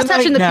 he's not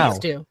touching the now.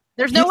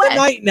 There's no way. He's a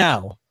knight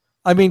now.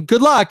 I mean,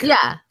 good luck.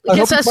 Yeah,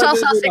 good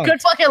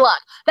fucking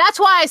luck. That's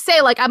why I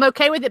say, I'm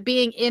okay with it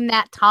being in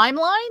that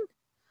timeline.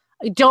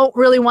 I don't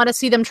really want to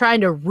see them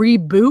trying to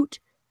reboot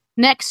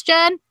Next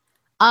Gen.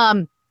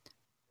 But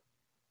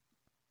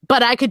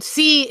I could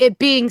see it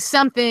being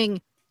something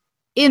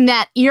in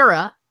that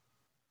era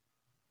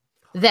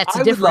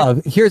that's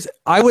different.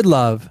 I would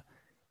love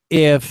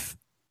if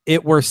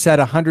it were set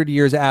 100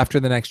 years after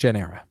the Next Gen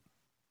era.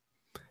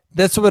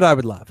 That's what I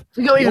would love.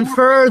 We go even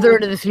further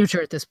into the future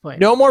at this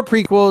point. No more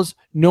prequels,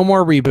 no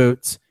more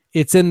reboots.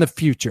 It's in the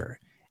future.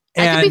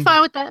 I could be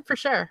fine with that for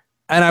sure.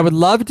 And I would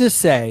love to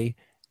say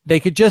they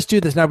could just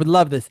do this, and I would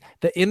love this,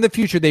 that in the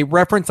future they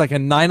reference a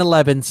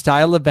 9/11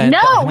 style event.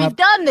 No, we've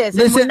done this,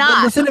 and we're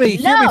not. Listen to me.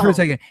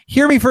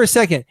 Hear me for a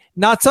second.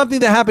 Not something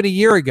that happened a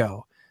year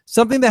ago.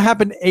 Something that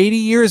happened 80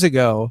 years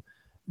ago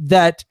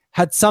that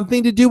had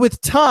something to do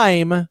with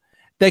time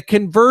that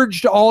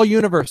converged all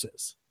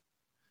universes.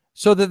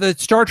 So that the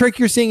Star Trek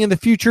you're seeing in the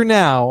future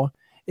now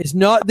is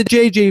not the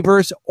JJ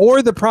verse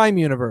or the Prime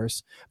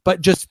universe,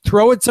 but just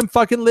throw it some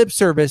fucking lip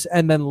service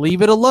and then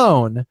leave it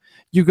alone.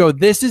 You go,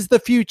 this is the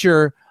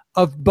future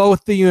of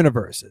both the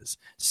universes.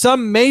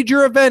 Some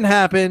major event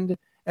happened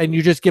and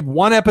you just give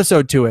one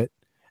episode to it.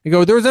 You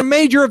go, there was a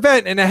major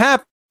event and it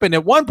happened.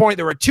 At one point,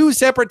 there were two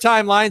separate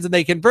timelines and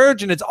they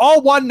converge and it's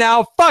all one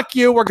now. Fuck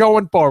you. We're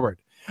going forward.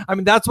 I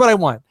mean, that's what I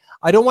want.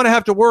 I don't want to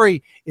have to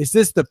worry. Is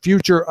this the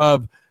future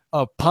of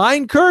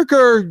Pine Kirk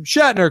or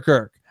Shatner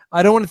Kirk?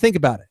 I don't want to think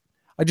about it.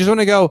 I just want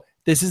to go,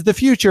 this is the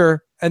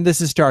future and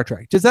this is Star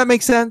Trek. Does that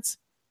make sense?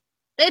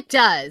 It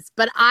does.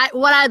 But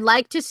what I'd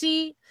like to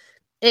see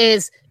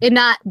is it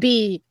not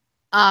be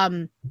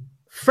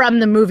from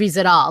the movies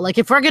at all. Like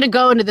if we're going to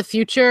go into the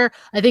future,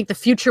 I think the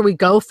future we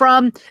go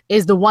from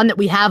is the one that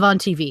we have on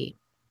TV,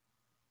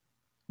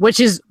 which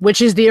is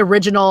the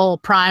original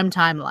Prime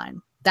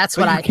timeline. That's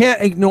what I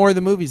can't ignore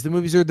the movies. The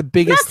movies are the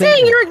biggest thing. I'm not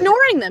saying you're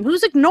ignoring them.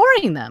 Who's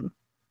ignoring them?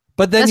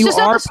 But then that's you just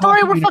not the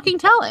story we're fucking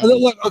telling.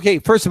 Look, okay,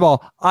 first of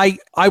all, I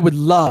would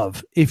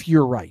love if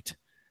you're right.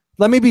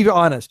 Let me be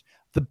honest.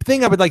 The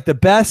thing I would like the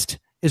best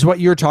is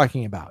what you're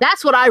talking about.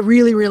 That's what I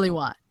really, really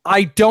want.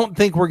 I don't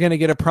think we're going to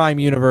get a Prime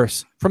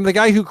universe. From the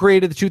guy who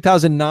created the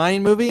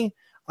 2009 movie,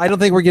 I don't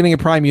think we're getting a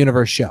Prime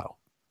universe show.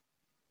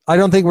 I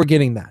don't think we're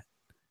getting that.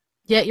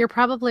 Yeah, you're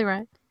probably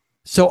right.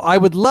 So I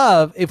would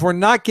love if we're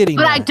not getting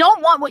but that. I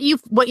don't want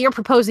what you're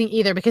proposing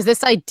either, because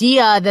this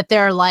idea that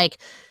they're like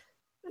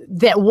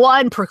that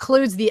one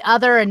precludes the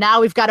other and now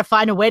we've got to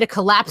find a way to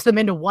collapse them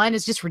into one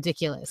is just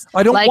ridiculous.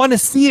 I don't want to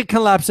see it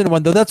collapse into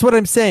one though. That's what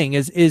I'm saying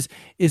is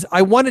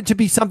I want it to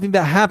be something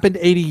that happened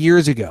 80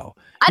 years ago.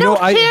 I don't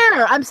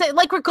care. I'm saying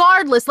like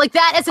regardless, like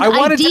that as an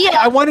idea.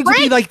 I want it to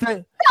be like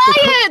the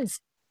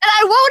science, and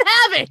I won't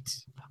have it.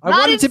 I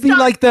want it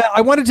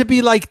to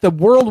be like the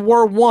World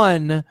War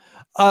I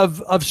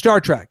of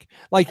Star Trek.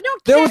 Like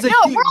there was World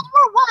War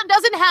I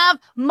doesn't have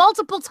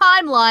multiple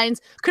timelines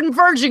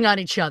converging on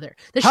each other.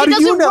 The shit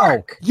doesn't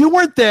work. You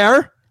weren't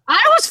there.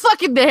 I was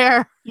fucking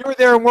there. You were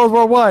there in World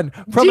War I.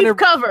 Deep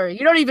cover. You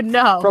don't even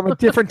know. From a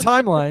different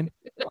timeline.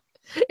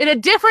 In a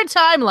different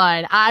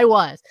timeline, I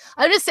was.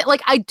 I'm just saying,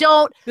 like, I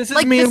don't. This is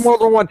like me in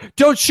World War I.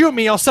 Don't shoot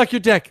me. I'll suck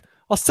your dick.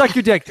 I'll suck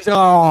your dick.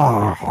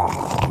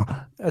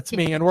 Oh, that's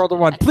me in World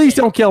War I. Please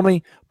don't kill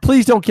me.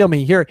 Please don't kill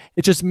me. Here,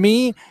 it's just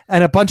me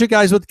and a bunch of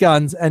guys with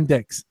guns and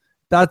dicks.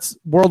 That's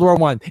World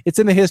War I. It's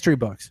in the history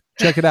books.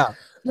 Check it out.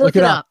 Look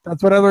it up.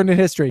 That's what I learned in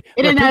history.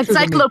 In an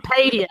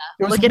encyclopedia.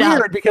 It was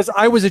weird because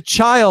I was a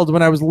child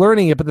when I was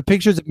learning it, but the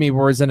pictures of me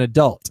were as an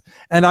adult.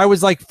 And I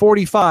was like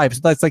 45, so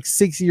that's like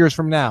 6 years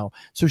from now.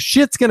 So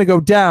shit's going to go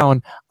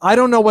down. I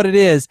don't know what it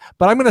is,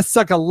 but I'm going to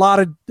suck a lot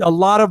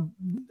of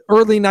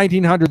early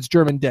 1900s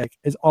German dick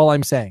is all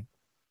I'm saying.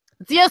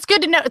 Yeah, it's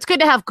good to know. It's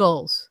good to have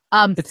goals.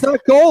 It's not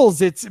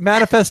goals. It's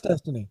manifest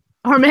destiny.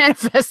 Or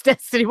manifest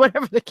destiny,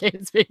 whatever the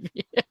case may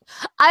be.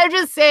 I'm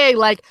just saying,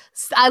 like,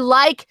 I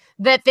like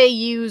that they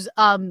use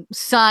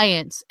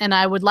science, and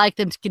I would like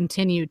them to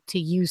continue to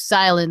use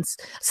science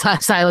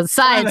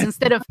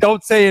instead of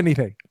don't say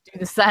anything. Do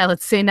the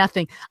silence, say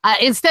nothing.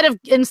 Instead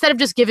of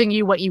just giving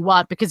you what you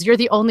want, because you're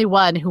the only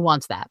one who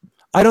wants that.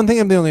 I don't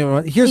think I'm the only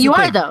one. Here's you the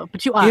are thing. though,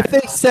 but you are. If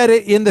they said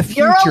it in the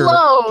future, you're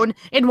alone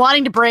in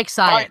wanting to break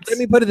science. Right, let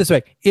me put it this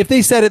way: if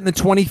they said it in the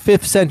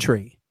 25th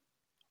century.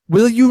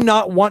 Will you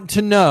not want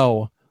to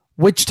know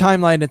which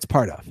timeline it's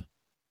part of?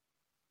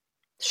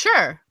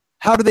 Sure.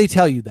 How do they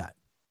tell you that?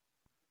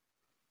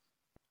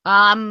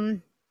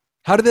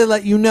 How do they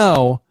let you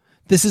know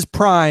this is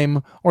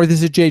Prime or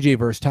this is JJ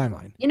verse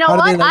timeline? You know what?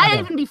 I'd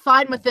even be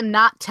fine with them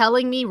not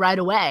telling me right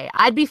away.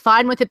 I'd be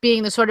fine with it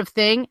being the sort of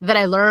thing that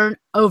I learn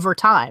over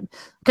time.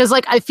 Because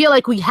like I feel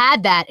like we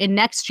had that in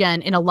Next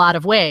Gen in a lot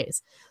of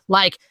ways.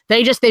 Like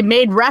they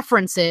made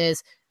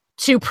references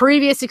to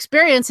previous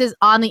experiences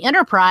on the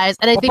Enterprise,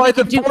 and I think by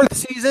the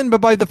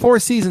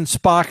fourth season,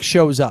 Spock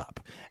shows up,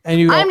 and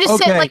you. I'm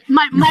just saying, like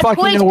my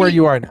point. Know where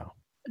you are now.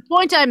 The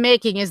point I'm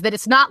making is that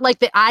it's not like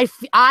that.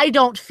 I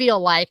don't feel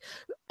like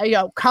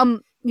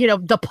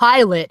the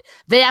pilot.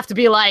 They have to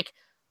be like,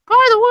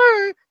 by the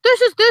way,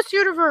 this is this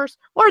universe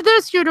or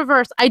this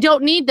universe. I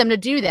don't need them to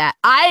do that.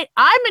 I'm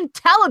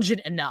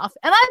intelligent enough,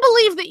 and I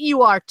believe that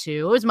you are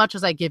too, as much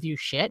as I give you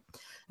shit,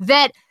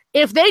 that.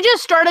 If they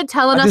just started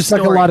telling us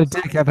stories, I suck a lot of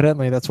dick,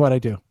 evidently. That's what I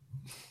do.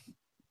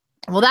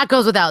 Well, that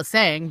goes without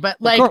saying, but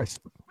like, of course.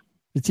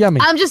 It's yummy.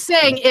 I'm just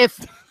saying,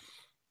 if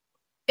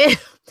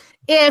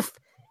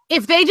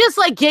they just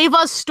like gave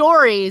us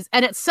stories,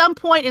 and at some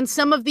point in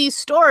some of these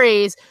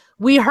stories,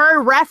 we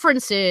heard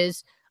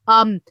references,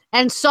 and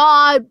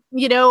saw,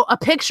 a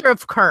picture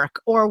of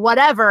Kirk or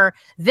whatever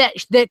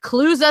that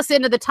clues us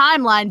into the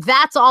timeline.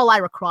 That's all I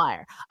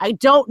require. I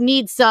don't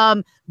need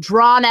some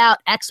drawn out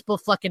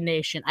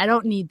explanation. I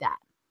don't need that.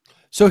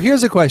 So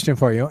here's a question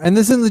for you, and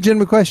this is a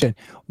legitimate question.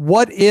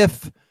 What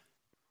if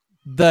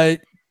the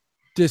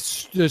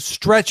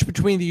stretch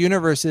between the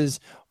universes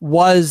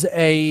was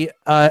an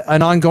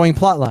ongoing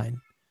plot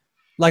line?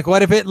 Like,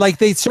 what if it, like,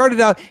 they started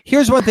out,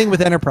 here's one thing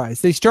with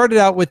Enterprise. They started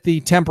out with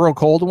the temporal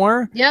Cold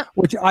War,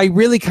 which I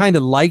really kind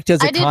of liked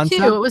as a concept. I did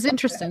too. It was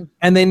interesting.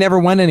 And they never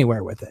went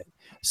anywhere with it.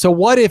 So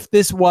what if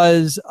this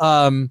was,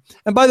 and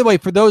by the way,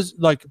 for those,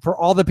 like, for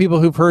all the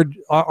people who've heard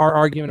our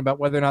argument about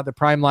whether or not the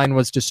prime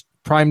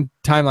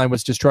timeline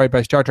was destroyed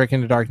by Star Trek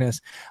Into Darkness,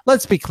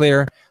 let's be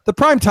clear. The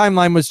prime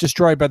timeline was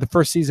destroyed by the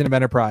first season of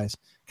Enterprise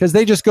because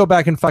they just go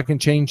back and fucking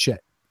change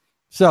shit.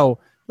 So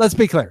let's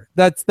be clear.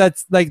 That's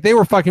like, they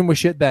were fucking with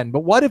shit then.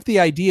 But what if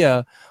the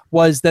idea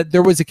was that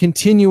there was a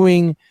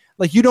continuing,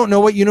 like, you don't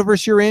know what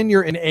universe you're in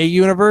a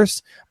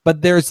universe,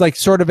 but there's like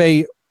sort of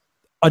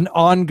an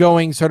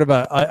ongoing sort of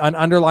an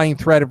underlying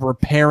thread of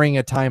repairing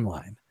a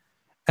timeline.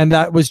 And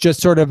that was just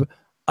sort of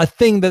a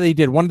thing that they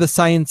did. One of the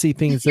sciencey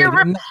things. You're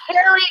repairing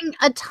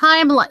a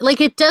timeline.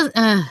 Like, it does.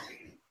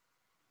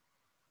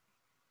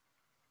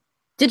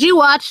 Did you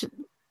watch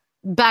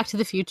Back to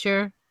the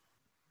Future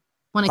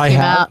when it came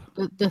out?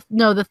 The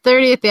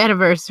 30th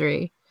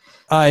anniversary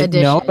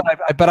edition. No,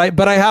 but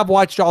I have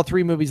watched all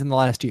 3 movies in the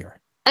last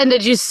year. And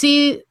did you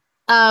see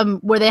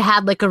where they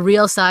had like a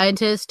real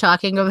scientist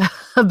talking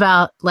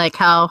about like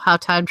how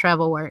time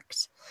travel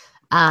works,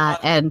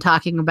 and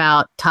talking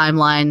about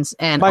timelines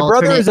and my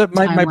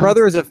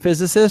brother is a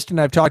physicist, and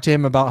I've talked to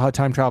him about how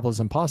time travel is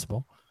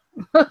impossible.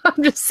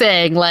 I'm just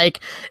saying, like,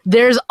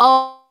 there's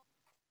all.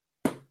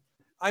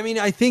 I mean,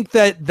 I think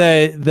that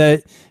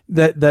the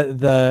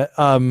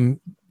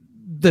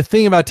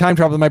thing about time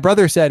travel, my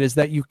brother said, is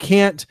that you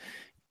can't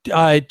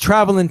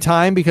travel in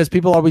time because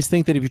people always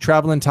think that if you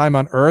travel in time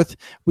on Earth,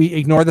 we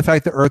ignore the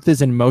fact that Earth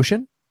is in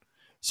motion.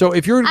 So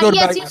if you're going to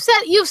go back,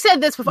 you've said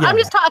this before. Yeah. I'm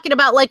just talking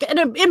about like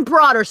in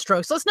broader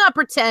strokes. Let's not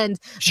pretend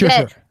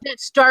that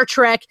Star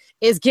Trek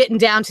is getting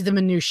down to the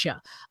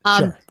minutia.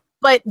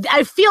 But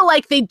I feel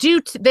like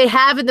they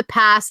have in the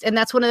past, and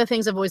that's one of the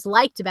things I've always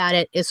liked about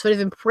it, is sort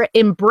of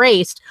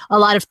embraced a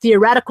lot of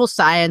theoretical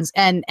science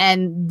and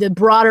the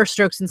broader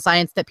strokes in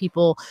science that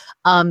people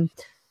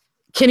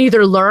can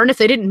either learn if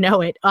they didn't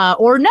know it,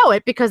 or know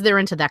it because they're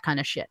into that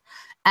kind of shit.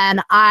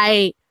 And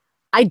I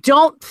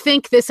don't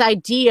think this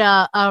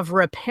idea of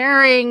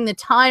repairing the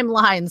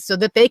timelines so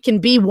that they can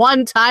be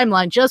one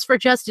timeline just for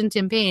Justin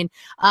Timpane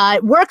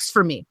works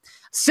for me.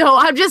 So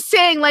I'm just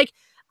saying, like,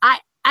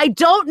 I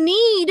don't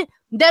need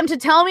them to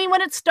tell me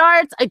when it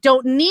starts. I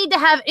don't need to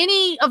have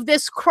any of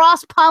this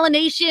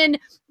cross-pollination.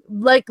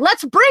 Like,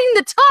 let's bring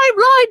the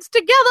timelines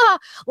together.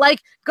 Like,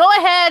 go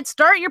ahead,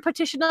 start your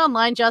petition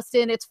online,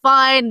 Justin. It's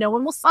fine. No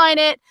one will sign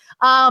it.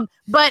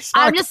 But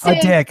I'm just saying,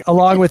 a dick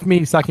along with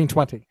me sucking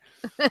 20.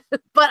 But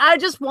I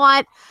just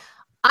want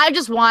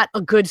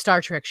a good Star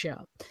Trek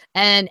show.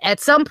 And at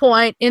some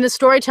point in the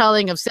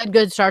storytelling of said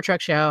good Star Trek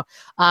show,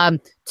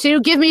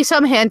 to give me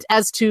some hint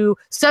as to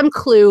some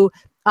clue,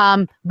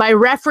 by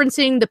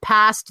referencing the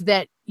past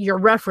that you're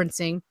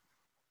referencing,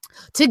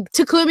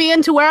 to clue me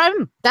into where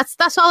I'm.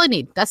 That's all I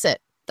need. That's it.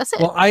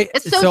 Well,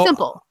 it's so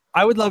simple.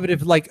 I would love it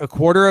if like a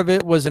quarter of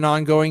it was an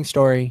ongoing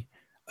story,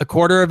 a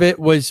quarter of it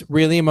was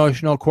really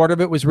emotional, a quarter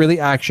of it was really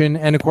action,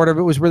 and a quarter of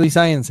it was really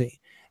sciencey.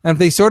 And if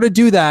they sort of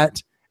do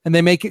that and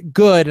they make it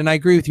good, and I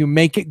agree with you,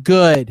 make it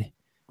good.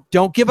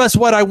 Don't give us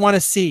what I want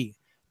to see.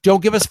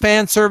 Don't give us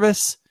fan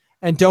service,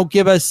 and don't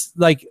give us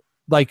like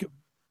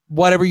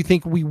whatever you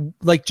think we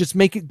like. Just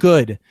make it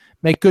good.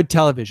 Make good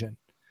television.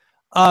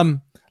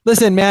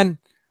 Listen, man.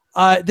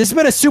 This has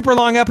been a super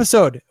long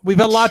episode. We've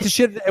had a lot of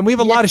shit, and we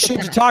have a lot of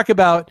shit to talk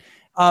about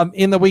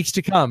in the weeks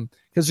to come,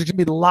 because there's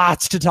gonna be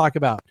lots to talk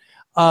about.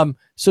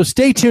 So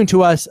stay tuned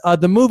to us.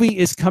 The movie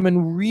is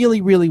coming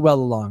really, really well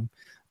along.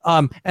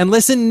 And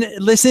listen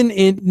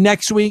in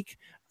next week.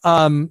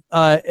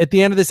 At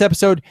the end of this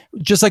episode,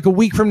 just like a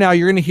week from now,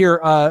 you're gonna hear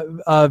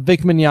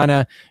Vic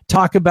Mignogna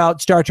talk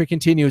about Star Trek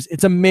Continues.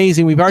 It's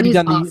amazing. We've already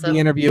done the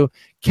interview.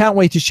 Can't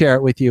wait to share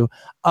it with you.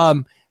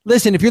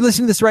 Listen, if you're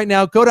listening to this right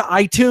now, go to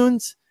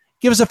iTunes.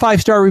 Give us a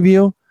 5-star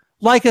review.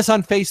 Like us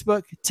on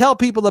Facebook. Tell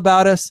people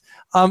about us.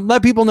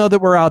 Let people know that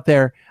we're out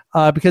there,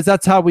 because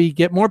that's how we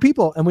get more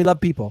people, and we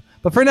love people.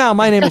 But for now,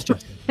 my name is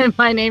Justin. And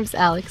my name's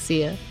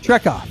Alexia.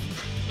 Trek off.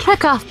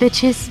 Trek off,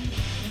 bitches.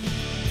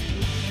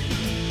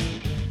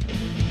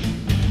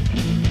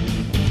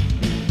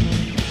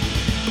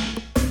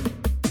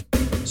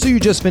 So you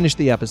just finished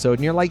the episode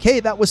and you're like, hey,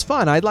 that was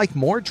fun. I'd like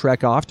more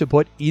Trek Off to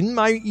put in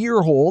my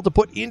ear hole, to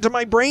put into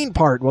my brain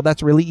part. Well,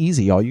 that's really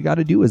easy. All you got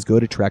to do is go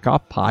to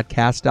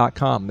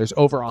trekoffpodcast.com. There's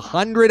over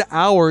 100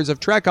 hours of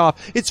Trek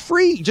Off. It's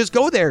free. Just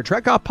go there,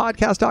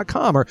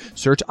 trekoffpodcast.com, or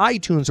search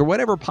iTunes or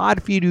whatever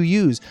pod feed you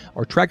use,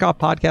 or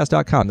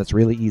trekoffpodcast.com. That's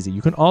really easy.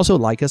 You can also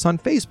like us on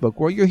Facebook,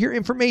 where you'll hear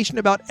information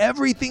about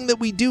everything that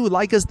we do.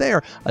 Like us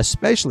there,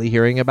 especially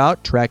hearing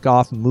about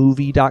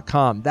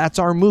trekoffmovie.com. That's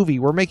our movie.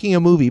 We're making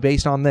a movie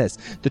based on this.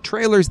 The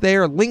trailer's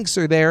there, links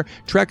are there,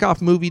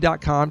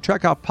 trekoffmovie.com,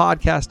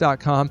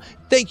 trekoffpodcast.com.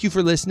 Thank you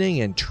for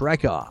listening, and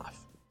Trek Off.